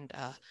ahead and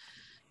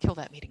kill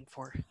that meeting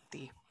for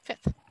the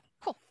 5th.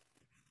 Cool.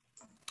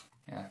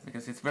 Yeah,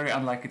 because it's very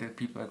unlikely that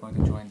people are going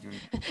to join during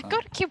KubeCon.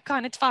 Go to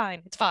KubeCon, it's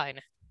fine. It's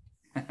fine.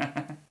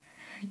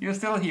 You'll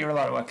still hear a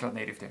lot about Cloud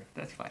Native there.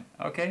 That's fine.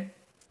 Okay.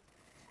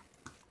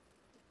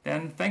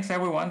 Then thanks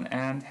everyone,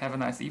 and have a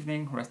nice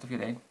evening, rest of your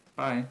day.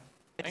 Bye.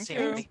 Good to see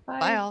you. you.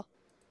 Bye all.